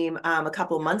dream a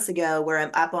couple months ago where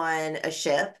I'm up on a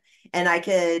ship and I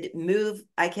could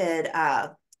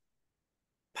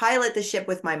pilot the ship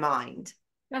with my mind.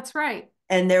 That's right.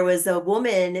 And there was a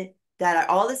woman that I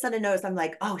all of a sudden noticed, I'm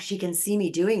like, oh, she can see me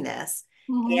doing this.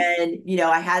 Mhm. And,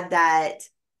 I had that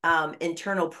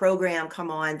internal program come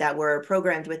on that were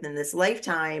programmed within this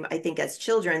lifetime, I think as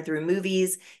children through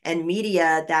movies and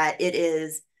media, that it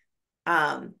is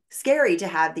scary to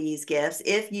have these gifts.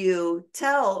 If you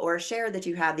tell or share that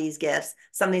you have these gifts,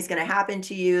 something's going to happen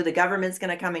to you. The government's going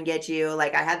to come and get you.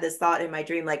 Like I had this thought in my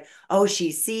dream, like, oh,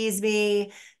 she sees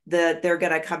me. They're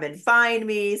going to come and find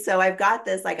me. So I've got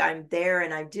this, like I'm there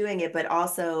and I'm doing it, but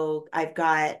also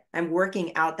I'm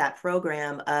working out that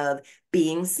program of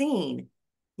being seen,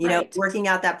 Right. working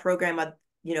out that program of,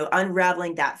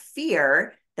 unraveling that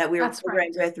fear that we were That's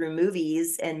programmed right. with through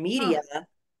movies and media Oh,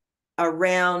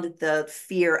 around the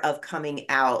fear of coming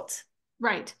out.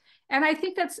 right. And I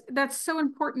think that's so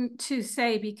important to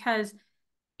say because,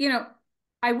 you know,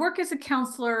 I work as a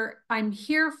counselor. I'm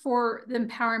here for the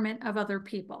empowerment of other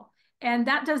people. And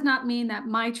that does not mean that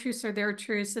my truths are their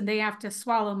truths and they have to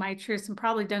swallow my truths and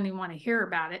probably don't even want to hear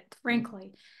about it,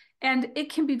 frankly. And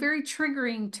it can be very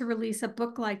triggering to release a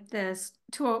book like this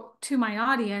to my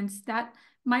audience that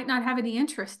might not have any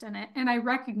interest in it. And I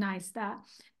recognize that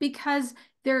because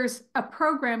there's a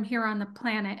program here on the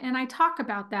planet. And I talk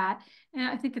about that. And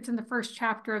I think it's in the first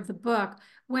chapter of the book.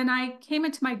 When I came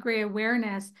into my gray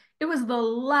awareness, it was the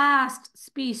last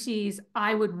species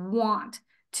I would want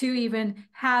to even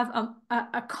have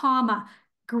a comma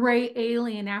gray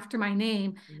alien after my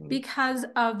name Mhm. because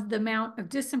of the amount of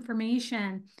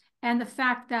disinformation and the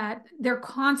fact that they're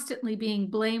constantly being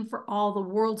blamed for all the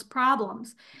world's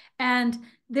problems. And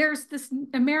there's this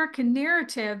American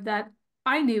narrative that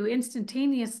I knew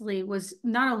instantaneously was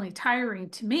not only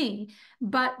tiring to me,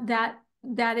 but that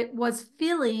it was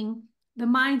filling the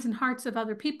minds and hearts of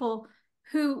other people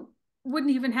who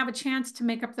wouldn't even have a chance to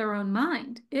make up their own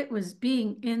mind. It was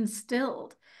being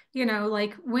instilled,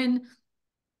 like when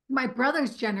my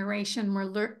brother's generation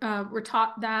were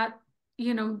taught that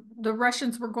the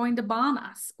Russians were going to bomb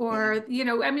us, Yeah. or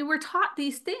I mean, we're taught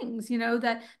these things,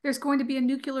 that there's going to be a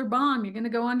nuclear bomb, you're going to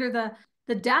go under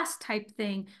the desk type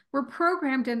thing. We're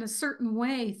programmed in a certain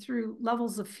way through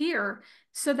levels of fear,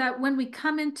 so that when we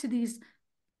come into these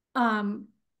um,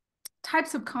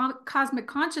 types of cosmic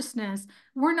consciousness,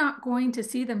 we're not going to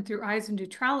see them through eyes of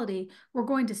neutrality. We're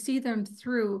going to see them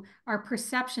through our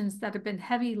perceptions that have been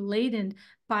heavy laden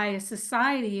by a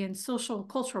society and social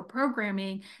cultural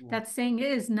programming that's saying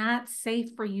it is not safe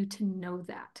for you to know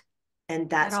that And at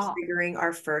that's all. triggering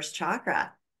our first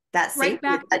chakra. That Right safety,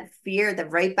 back. that fear, the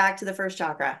right back to the first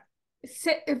chakra.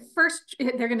 First,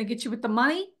 they're going to get you with the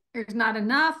money. There's not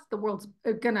enough. The world's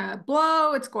gonna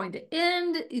blow. It's going to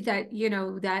end. That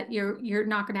that you're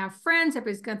not gonna have friends.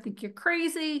 Everybody's gonna think you're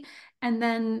crazy. And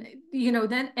then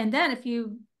then if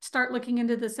you start looking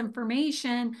into this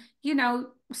information,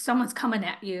 someone's coming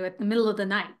at you at the middle of the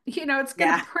night. It's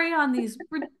gonna Yeah. prey on these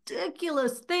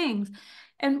ridiculous things.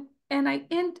 And I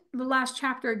end the last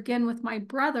chapter again with my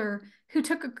brother, who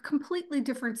took a completely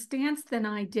different stance than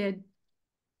I did,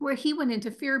 where he went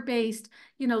into fear-based,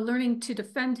 learning to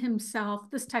defend himself,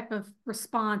 this type of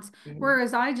response. Mhm.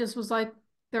 Whereas I just was like,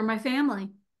 they're my family,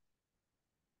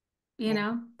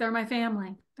 Yeah. they're my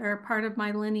family. They're a part of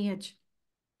my lineage.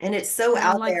 And it's so And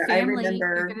I'm out like, there. I family, you're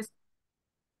remember, gonna say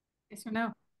yes or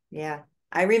no. yeah.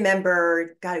 I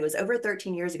remember, God, it was over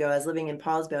 13 years ago. I was living in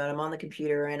Paulsville and I'm on the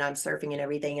computer and I'm surfing and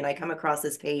everything. And I come across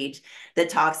this page that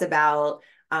talks about,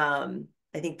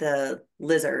 I think the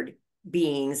lizard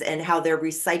beings and how they're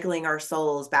recycling our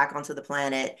souls back onto the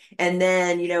planet. And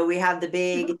then, we have the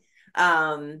big,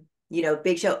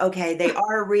 big show. Okay, they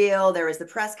are real. There was the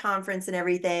press conference and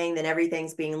everything. Then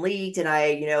everything's being leaked. And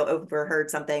I, overheard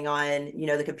something on,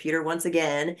 the computer once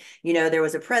again. There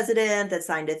was a president that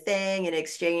signed a thing in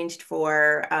exchange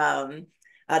for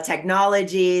a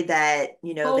technology that,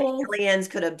 the Oh, aliens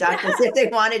could abduct us if they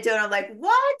wanted to. And I'm like,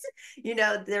 what?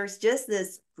 There's just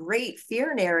this great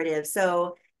fear narrative.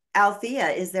 So,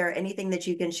 Althea, is there anything that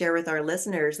you can share with our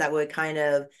listeners that would kind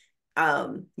of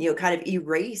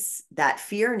erase that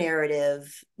fear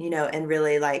narrative, and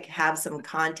really like have some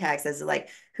context as to like,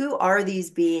 who are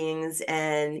these beings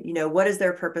and, what is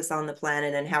their purpose on the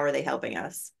planet and how are they helping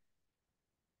us?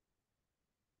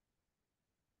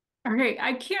 okay.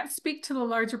 I can't speak to the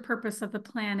larger purpose of the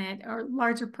planet or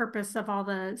larger purpose of all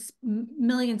the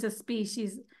millions of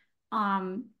species,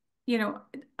 um, you know,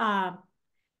 uh,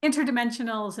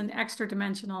 interdimensionals and extra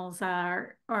dimensionals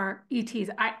are ETs.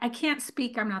 I can't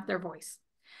speak, I'm not their voice.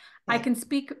 I Okay, can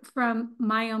speak from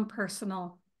my own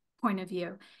personal point of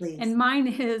view. please. And mine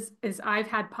is I've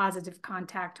had positive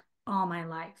contact all my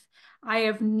life. I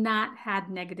have not had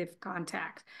negative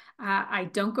contact. I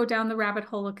don't go down the rabbit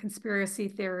hole of conspiracy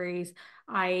theories.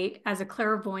 I, as a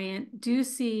clairvoyant, do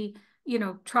see,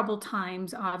 troubled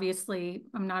times. Obviously,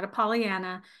 I'm not a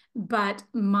Pollyanna, but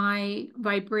my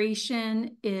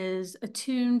vibration is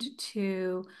attuned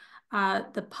to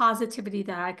the positivity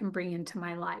that I can bring into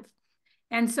my life.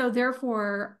 And so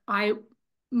therefore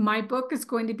my book is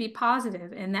going to be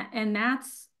positive, and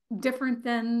that's different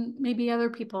than maybe other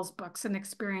people's books and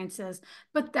experiences,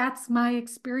 but that's my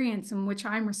experience in which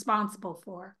I'm responsible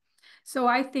for. So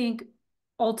I think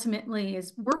ultimately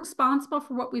is we're responsible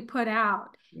for what we put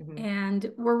out, Mhm.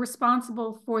 and we're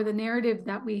responsible for the narrative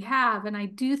that we have. And I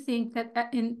do think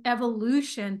that in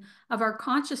evolution of our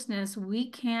consciousness, we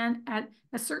can at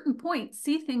a certain point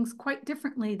see things quite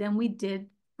differently than we did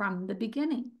from the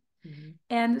beginning. Mhm.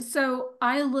 And so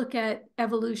I look at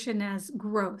evolution as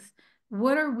growth.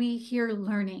 What are we here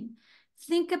learning?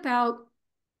 Think about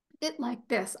it like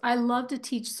this. I love to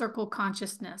teach circle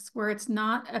consciousness, where it's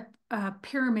not a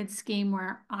pyramid scheme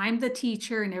where I'm the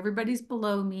teacher and everybody's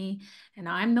below me, and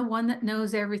I'm the one that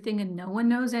knows everything and no one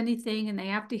knows anything, and they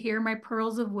have to hear my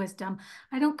pearls of wisdom.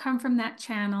 I don't come from that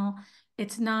channel.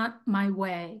 It's not my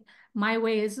way. My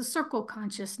way is a circle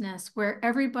consciousness where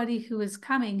everybody who is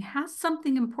coming has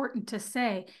something important to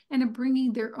say and are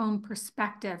bringing their own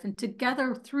perspective. And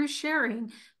together, through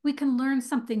sharing, we can learn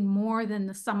something more than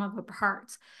the sum of the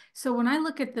parts. So when I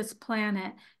look at this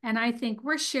planet and I think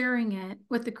we're sharing it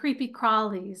with the creepy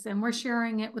crawlies, and we're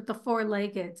sharing it with the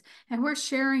four-leggeds, and we're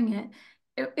sharing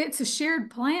it's a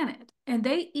shared planet, and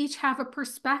they each have a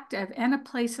perspective and a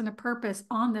place and a purpose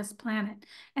on this planet.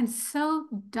 And so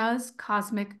does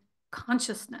cosmic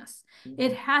consciousness.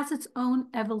 It Mhm. has its own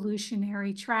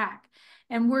evolutionary track.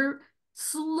 And we're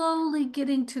slowly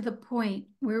getting to the point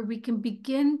where we can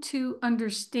begin to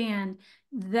understand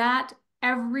that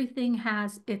everything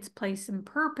has its place and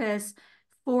purpose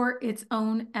for its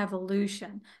own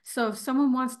evolution. So if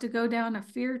someone wants to go down a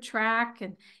fear track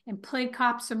and play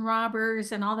cops and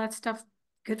robbers and all that stuff,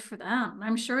 good for them.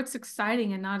 I'm sure it's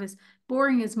exciting and not as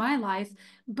boring as my life,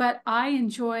 but I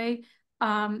enjoy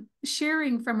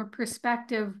sharing from a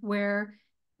perspective where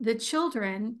the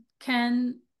children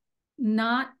can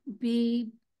not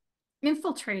be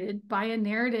infiltrated by a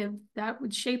narrative that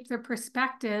would shape their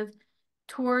perspective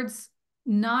towards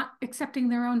not accepting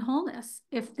their own wholeness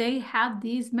if they have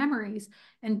these memories.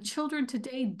 And children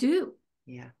today do.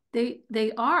 Yeah.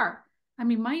 They are. I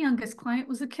mean, my youngest client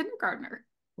was a kindergartner.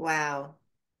 Wow.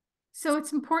 So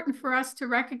it's important for us to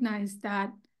recognize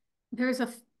that there's a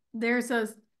there's a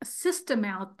system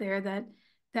out there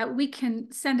that we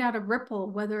can send out a ripple,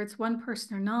 whether it's one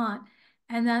person or not,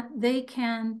 and that they're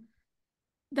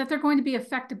going to be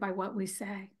affected by what we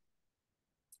say.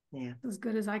 Yeah. As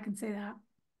good as I can say that.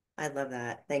 I love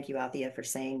that. Thank you, Althea, for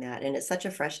saying that. And it's such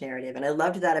a fresh narrative. And I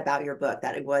loved that about your book,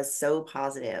 that it was so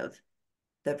positive,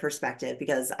 the perspective,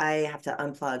 because I have to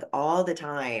unplug all the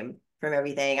time from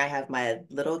everything. I have my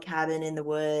little cabin in the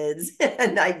woods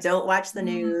and I don't watch the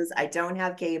news. I don't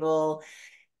have cable.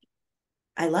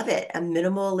 I love it. I'm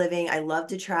minimal living. I love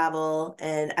to travel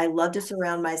and I love to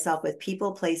surround myself with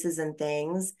people, places, and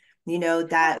things,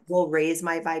 that will raise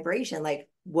my vibration. Like,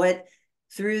 what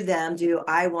through them do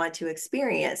I want to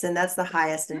experience? And that's the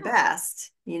highest and Yeah,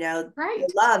 best, the right.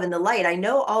 love and the light. I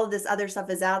know all of this other stuff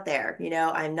is out there.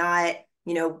 I'm not,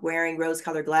 wearing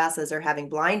rose-colored glasses or having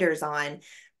blinders on,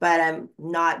 but I'm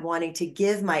not wanting to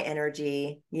give my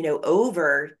energy,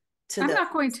 over to I'm the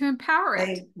not going to empower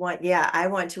it. I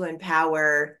want to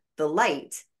empower the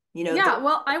light, Yeah,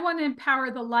 well, I want to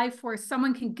empower the life where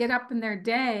someone can get up in their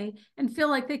day and feel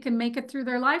like they can make it through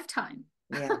their lifetime.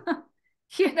 yeah,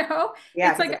 yeah, It's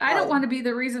because like, it's I don't hard. want to be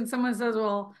the reason someone says,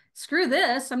 well, screw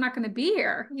this, I'm not going to be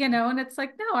here, and it's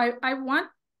like, no, I want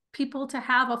people to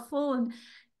have a full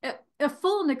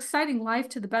and exciting life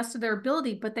to the best of their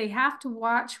ability, but they have to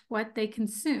watch what they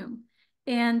consume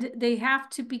and they have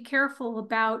to be careful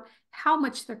about how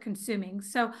much they're consuming.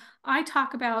 So I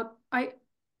talk about,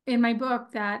 in my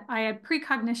book, that I had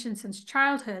precognition since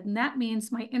childhood, and that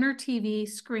means my inner TV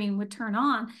screen would turn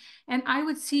on and I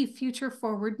would see future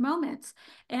forward moments.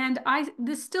 And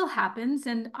this still happens,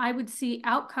 and I would see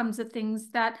outcomes of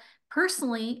things that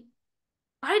personally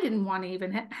I didn't want to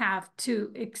even have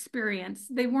to experience.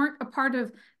 They weren't a part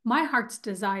of my heart's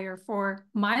desire for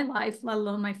my life, let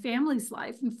alone my family's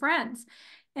life and friends.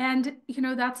 And,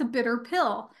 that's a bitter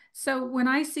pill. So when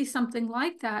I see something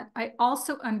like that, I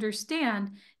also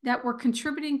understand that we're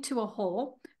contributing to a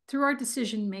whole through our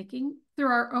decision making, through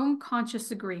our own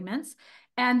conscious agreements,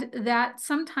 and that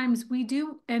sometimes we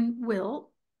do and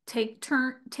will take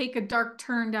a dark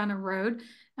turn down a road.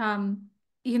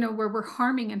 Where we're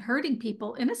harming and hurting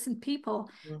people, innocent people.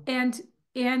 Mm.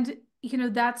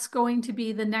 And that's going to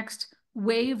be the next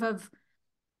wave of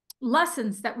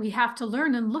lessons that we have to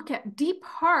learn and look at deep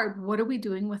hard. What are we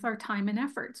doing with our time and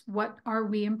efforts? What are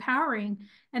we empowering?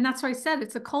 And that's why I said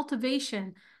it's a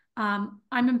cultivation. I'm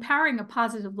empowering a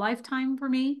positive lifetime for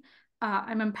me.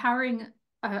 I'm empowering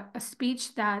a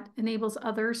speech that enables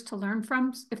others to learn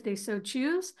from if they so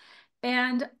choose.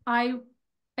 And I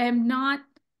am not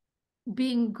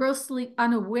being grossly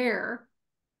unaware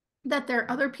that there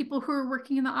are other people who are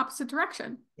working in the opposite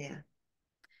direction. Yeah.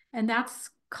 And that's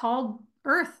called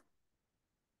Earth,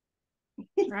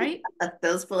 right?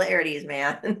 Those polarities,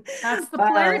 man. That's the Uh,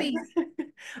 polarity.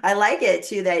 I like it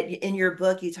too that in your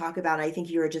book you talk about, I think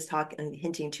you were just talking,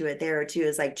 hinting to it there too,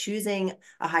 is like choosing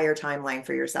a higher timeline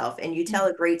for yourself. And you tell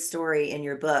a great story in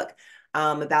your book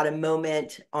about a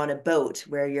moment on a boat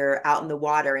where you're out in the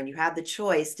water and you have the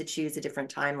choice to choose a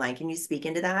different timeline. Can you speak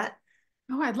into that?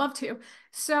 Oh, I'd love to.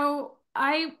 So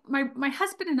my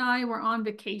husband and I were on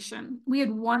vacation. We had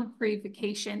one free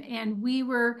vacation and we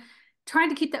were trying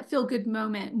to keep that feel good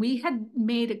moment. We had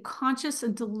made a conscious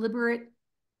and deliberate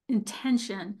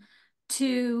intention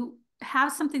to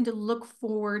have something to look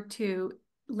forward to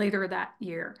later that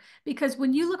year. Because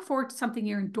when you look forward to something,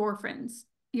 your endorphins,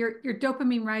 your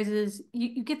dopamine rises,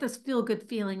 you get this feel good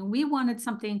feeling. We wanted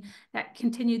something that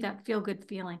continued that feel good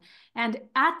feeling. And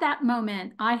at that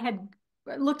moment, I had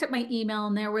looked at my email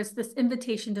and there was this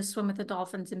invitation to swim with the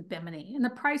dolphins in Bimini. And the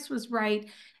price was right.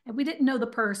 And we didn't know the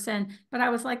person, but I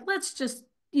was like, let's just,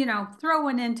 throw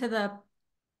one into the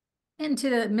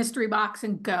mystery box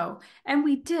and go. And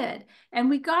we did. And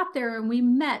we got there and we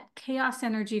met chaos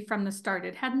energy from the start.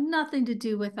 It had nothing to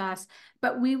do with us,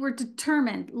 but we were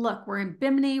determined. Look, we're in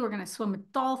Bimini. We're going to swim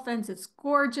with dolphins. It's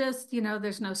gorgeous.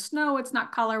 There's no snow. It's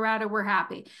not Colorado. We're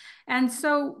happy. And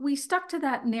so we stuck to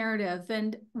that narrative.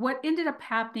 And what ended up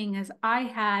happening is I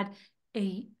had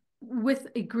with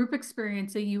a group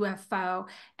experience, a UFO.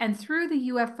 And through the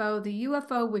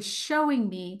UFO was showing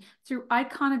me through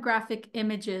iconographic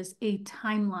images a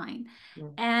timeline.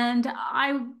 Mm. And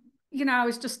I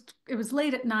was just, it was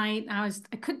late at night. I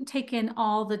couldn't take in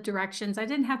all the directions. I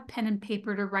didn't have pen and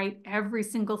paper to write every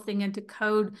single thing into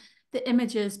code the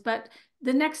images, but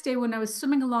the next day when I was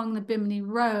swimming along the Bimini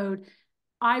Road,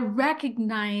 I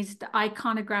recognized the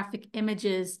iconographic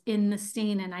images in the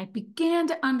scene, and I began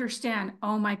to understand,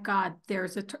 oh my God,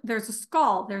 there's a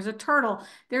skull, there's a turtle,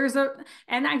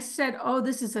 and I said, oh,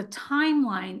 this is a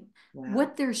timeline. Wow.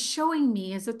 What they're showing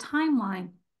me is a timeline.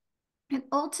 And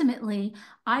ultimately,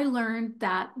 I learned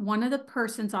that one of the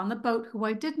persons on the boat, who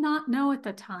I did not know at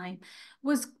the time,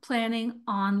 was planning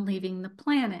on leaving the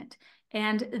planet,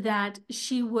 and that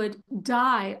she would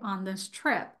die on this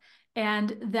trip,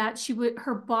 and that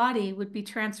her body would be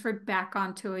transferred back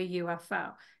onto a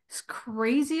UFO. As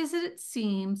crazy as it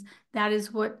seems, that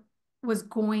is what was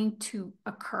going to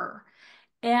occur.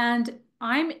 And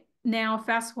I'm now,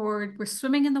 fast forward, we're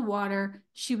swimming in the water.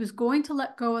 She was going to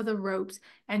let go of the ropes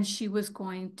and she was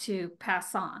going to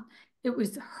pass on. It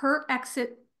was her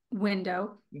exit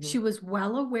window. Mm-hmm. She was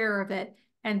well aware of it.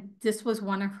 And this was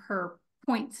one of her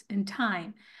points in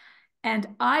time. And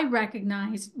I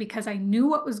recognized, because I knew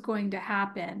what was going to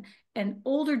happen, an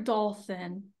older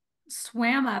dolphin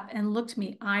swam up and looked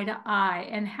me eye to eye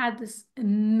and had this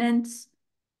immense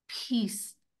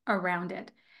peace around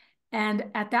it. And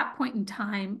at that point in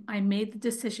time, I made the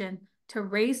decision to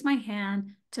raise my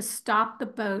hand, to stop the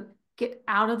boat, get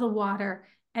out of the water,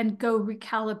 and go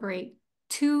recalibrate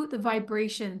to the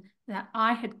vibration that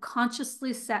I had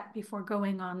consciously set before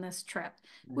going on this trip,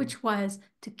 which was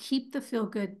to keep the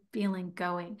feel-good feeling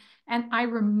going. And I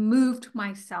removed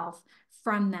myself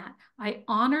from that. I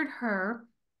honored her.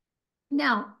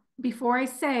 Now, before I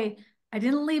say, I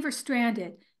didn't leave her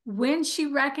stranded. When she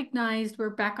recognized we're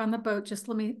back on the boat, just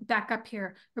let me back up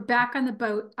here. We're back on the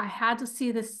boat. I had to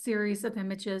see this series of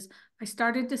images. I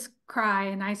started to cry,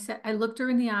 and I looked her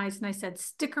in the eyes and I said,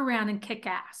 stick around and kick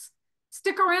ass.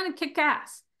 Stick around and kick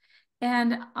ass.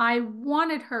 And I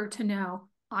wanted her to know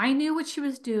I knew what she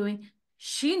was doing.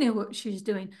 She knew what she was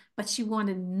doing, but she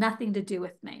wanted nothing to do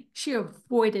with me. She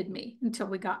avoided me until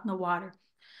we got in the water.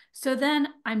 So then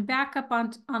I'm back up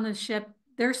on the ship.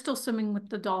 They're still swimming with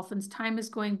the dolphins. Time is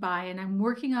going by, and I'm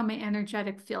working on my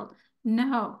energetic field.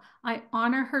 No, I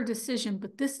honor her decision,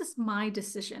 but this is my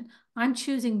decision. I'm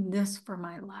choosing this for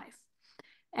my life.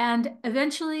 And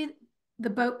eventually, the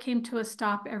boat came to a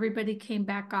stop. Everybody came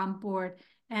back on board,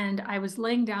 and I was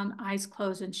laying down, eyes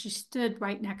closed, and she stood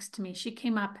right next to me. She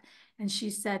came up and she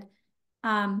said,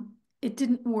 it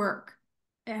didn't work.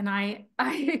 And I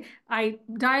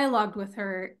dialogued with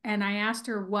her and I asked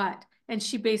her what, and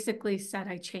she basically said,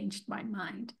 I changed my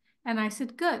mind. And I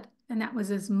said, good. And that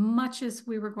was as much as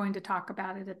we were going to talk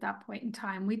about it at that point in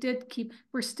time.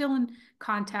 We're still in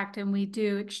contact and we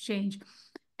do exchange.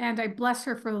 And I bless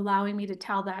her for allowing me to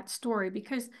tell that story,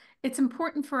 because it's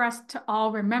important for us to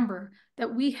all remember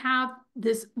that we have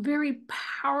this very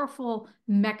powerful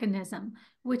mechanism,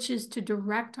 which is to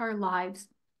direct our lives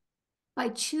by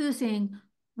choosing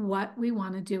what we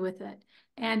want to do with it.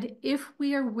 And if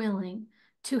we are willing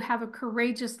to have a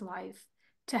courageous life,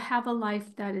 to have a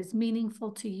life that is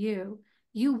meaningful to you,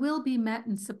 you will be met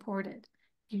and supported.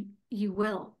 You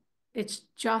will. It's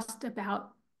just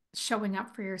about showing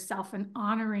up for yourself and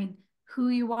honoring who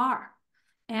you are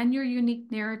and your unique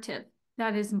narrative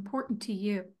that is important to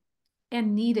you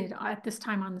and needed at this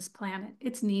time on this planet.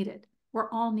 It's needed. We're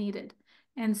all needed.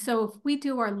 And so if we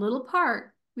do our little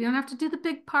part, we don't have to do the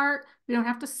big part. We don't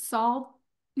have to solve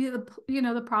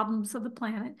the problems of the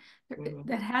planet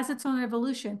that has its own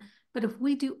evolution. But if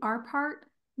we do our part,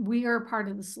 we are a part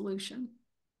of the solution.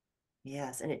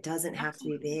 Yes, and it doesn't have to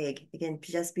be Absolutely. big. It can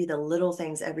just be the little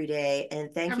things every day.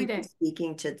 And thank Every you for day.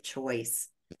 speaking to choice,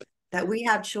 that we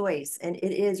have choice. And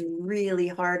it is really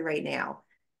hard right now.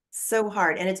 So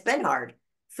hard. And it's been hard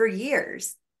for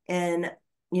years. And,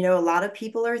 a lot of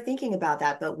people are thinking about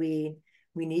that, but we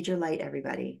need your light,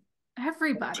 everybody.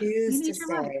 Everybody. You Choose to need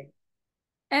your light. stay.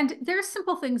 And there's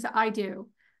simple things that I do,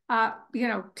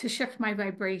 to shift my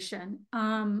vibration.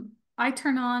 I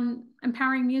turn on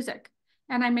empowering music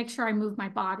and I make sure I move my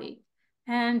body.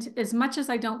 And as much as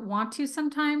I don't want to,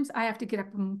 sometimes I have to get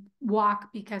up and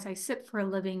walk because I sit for a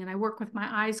living and I work with my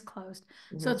eyes closed.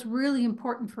 So Mhm. it's really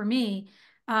important for me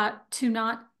to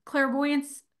not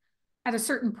clairvoyance at a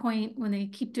certain point when they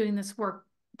keep doing this work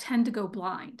tend to go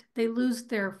blind. They lose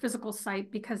their physical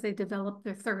sight because they develop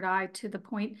their third eye to the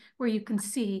point where you can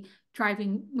see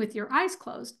driving with your eyes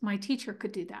closed. My teacher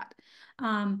could do that.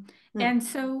 Hmm. And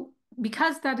so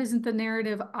because that isn't the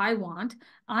narrative I want,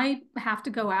 I have to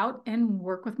go out and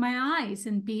work with my eyes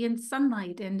and be in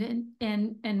sunlight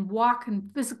and walk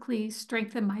and physically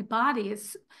strengthen my body.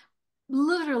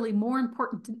 literally more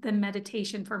important than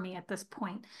meditation for me at this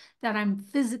point, that I'm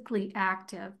physically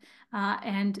active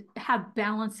and have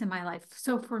balance in my life.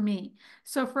 So for me,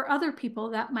 so for other people,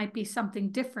 that might be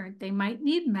something different. They might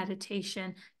need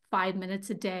meditation 5 minutes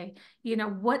a day,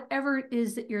 whatever it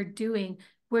is that you're doing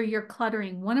where you're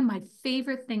cluttering. One of my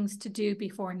favorite things to do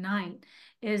before night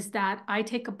is that I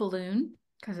take a balloon,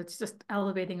 because it's just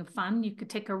elevating and fun. You could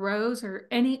take a rose or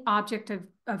any object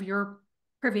of your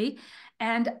privy,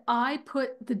 and I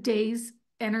put the day's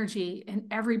energy and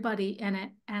everybody in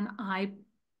it, and I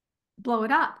blow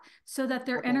it up so that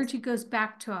their Okay. energy goes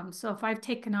back to them. So if I've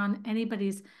taken on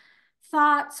anybody's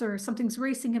thoughts or something's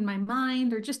racing in my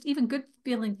mind, or just even good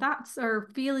feeling thoughts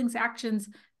or feelings, actions,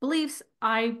 beliefs,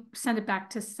 I send it back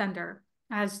to sender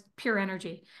as pure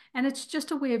energy. And it's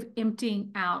just a way of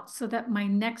emptying out so that my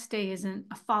next day isn't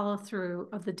a follow through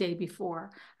of the day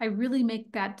before. I really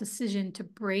make that decision to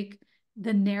break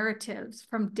the narratives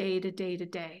from day to day to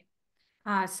day,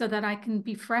 so that I can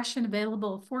be fresh and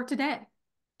available for today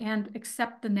and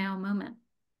accept the now moment.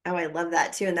 Oh, I love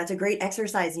that too. And that's a great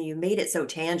exercise. And you made it so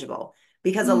tangible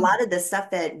because a Mm. lot of the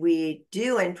stuff that we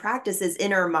do and practice is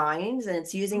in our minds and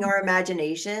it's using our Mm.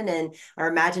 imagination. And our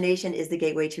imagination is the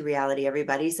gateway to reality,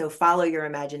 everybody. So follow your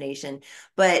imagination,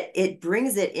 but it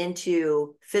brings it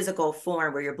into physical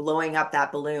form where you're blowing up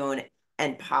that balloon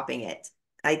and popping it.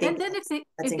 I think And then that's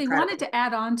if they wanted incredible. to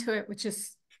add on to it, which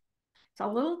is it's a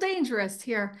little dangerous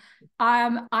here,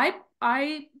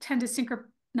 I tend to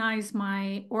synchronize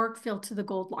my auric field to the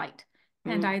gold light,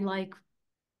 and Mm. I like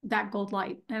that gold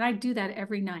light, and I do that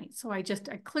every night. So I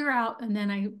clear out and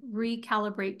then I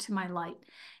recalibrate to my light,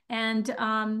 and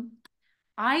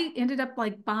I ended up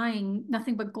like buying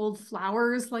nothing but gold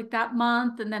flowers like that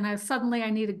month. And then suddenly I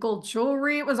needed gold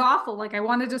jewelry. It was awful. Like I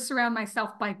wanted to surround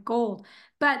myself by gold.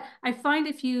 But I find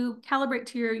if you calibrate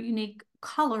to your unique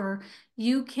color,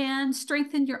 you can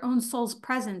strengthen your own soul's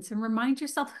presence and remind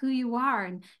yourself who you are.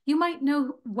 And you might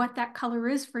know what that color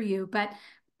is for you, but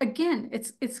again,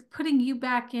 it's putting you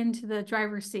back into the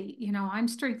driver's seat. I'm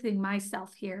strengthening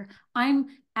myself here. I'm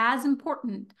as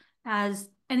important as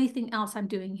anything else I'm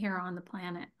doing here on the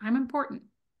planet. I'm important.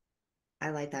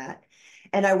 I like that.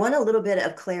 And I want a little bit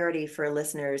of clarity for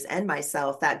listeners and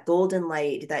myself. That golden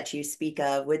light that you speak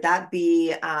of, would that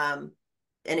be an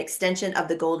extension of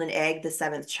the golden egg, the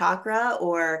seventh chakra,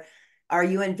 or are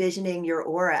you envisioning your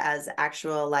aura as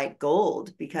actual like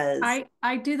gold? Because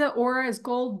I do the aura as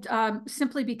gold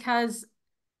simply because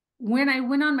when I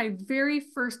went on my very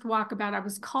first walkabout, I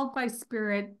was called by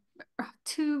spirit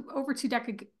over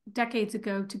decades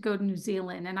ago to go to New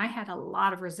Zealand, and I had a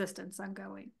lot of resistance on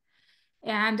going.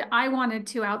 And I wanted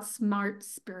to outsmart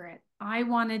spirit. I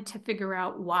wanted to figure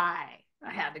out why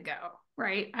I had to go,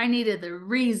 right? I needed the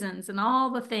reasons and all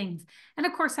the things. And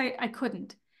of course, I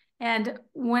couldn't. And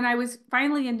when I was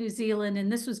finally in New Zealand,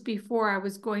 and this was before I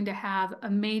was going to have a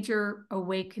major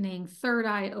awakening, third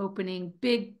eye opening,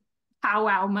 big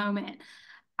powwow moment,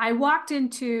 I walked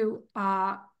into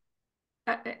a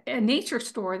nature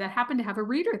store that happened to have a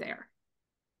reader there.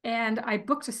 And I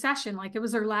booked a session, like it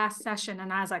was her last session.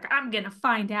 And I was like, I'm going to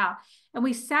find out. And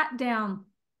we sat down,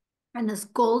 and this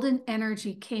golden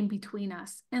energy came between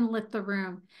us and lit the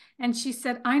room. And she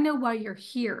said, I know why you're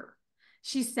here.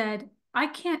 She said, I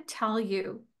can't tell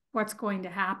you what's going to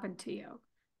happen to you,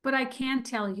 but I can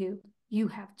tell you, you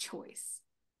have choice.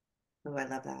 oh, I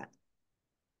love that.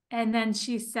 And then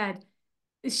she said,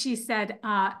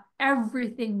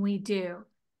 everything we do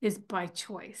is by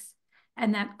choice.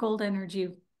 And that gold energy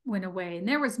went away. And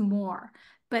there was more.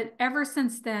 But ever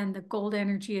since then, the gold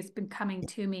energy has been coming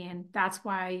to me. And that's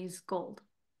why I use gold.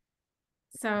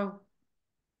 So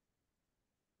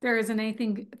there isn't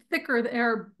anything thicker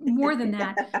or more than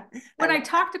that. I When I love that.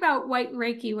 talked about white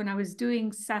Reiki, when I was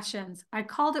doing sessions, I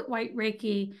called it white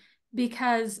Reiki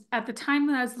because at the time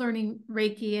when I was learning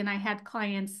Reiki and I had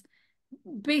clients,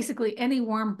 basically any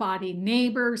warm body,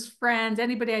 neighbors, friends,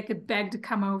 anybody I could beg to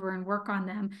come over and work on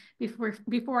them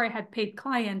before I had paid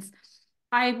clients,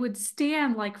 I would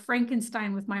stand like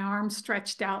Frankenstein with my arms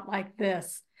stretched out like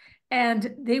this.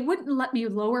 And they wouldn't let me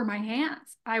lower my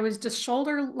hands. I was just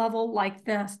shoulder level like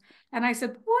this. And I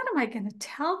said, what am I going to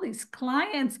tell these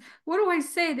clients? What do I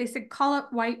say? They said, call it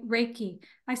white Reiki.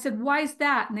 I said, why is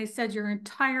that? And they said, your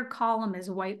entire column is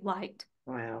white light.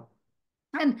 Wow.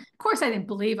 And of course, I didn't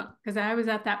believe him because I was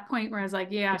at that point where I was like,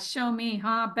 yeah, show me,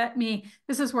 huh? Bet me.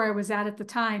 This is where I was at the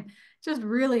time, just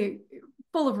really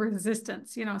full of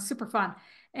resistance, super fun.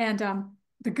 And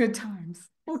the good times,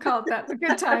 we'll call it that, the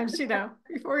good times,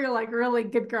 before you're like really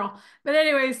good girl. But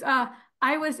anyways,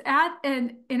 I was at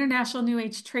an international New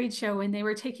Age trade show and they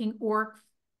were taking auric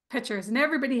pictures, and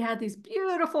everybody had these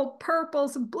beautiful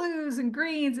purples and blues and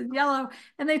greens and yellow.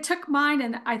 And they took mine,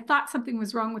 and I thought something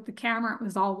was wrong with the camera. It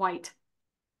was all white.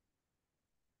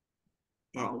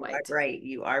 Yeah, All you are white. bright.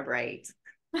 You are bright.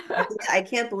 I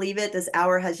can't believe it. This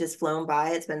hour has just flown by.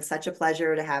 It's been such a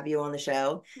pleasure to have you on the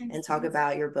show and Thanks, talk Liz.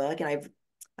 about your book. And I've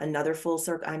another full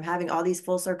circle. I'm having all these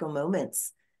full circle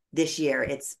moments this year.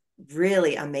 It's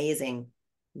really amazing.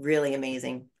 Really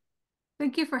amazing.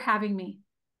 Thank you for having me.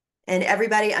 And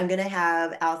everybody, I'm going to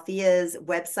have Althea's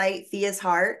website,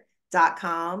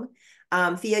 theasheart.com.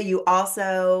 Thea, you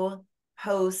also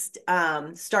host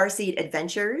Starseed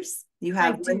Adventures. You I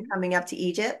have one do. coming up to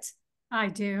Egypt. I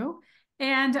do.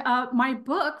 And my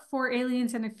book, For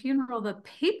Aliens and a Funeral, the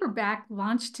paperback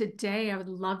launched today. I would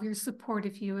love your support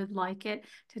if you would like it.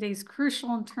 Today's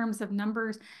crucial in terms of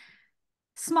numbers.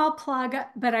 Small plug,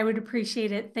 but I would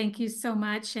appreciate it. Thank you so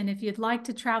much. And if you'd like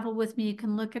to travel with me, you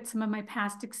can look at some of my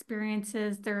past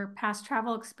experiences. They're past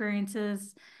travel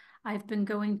experiences. I've been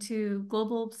going to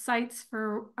global sites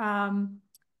for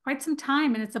quite some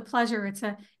time, and it's a pleasure.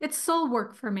 It's soul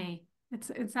work for me.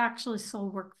 It's actually soul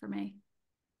work for me.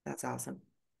 That's awesome.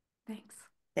 Thanks.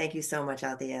 Thank you so much,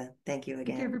 Althea. Thank you Thank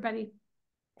you, again. everybody.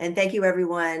 And thank you,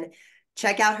 everyone.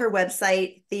 Check out her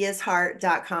website,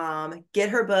 theasheart.com. Get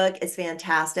her book. It's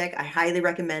fantastic. I highly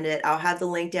recommend it. I'll have the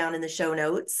link down in the show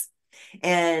notes.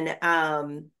 And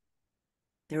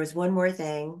there was one more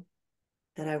thing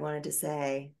that I wanted to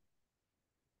say.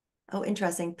 Oh,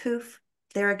 interesting. Poof.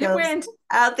 There it It goes. went.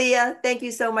 Althea, thank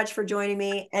you so much for joining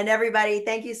me. And everybody,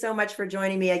 thank you so much for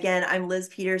joining me. Again, I'm Liz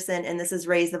Peterson, and this is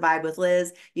Raise the Vibe with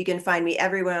Liz. You can find me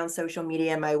everywhere on social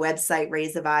media, my website,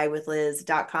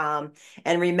 raisethevibewithliz.com.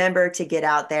 And remember to get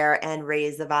out there and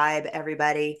raise the vibe,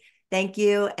 everybody. Thank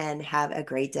you and have a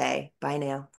great day. Bye now.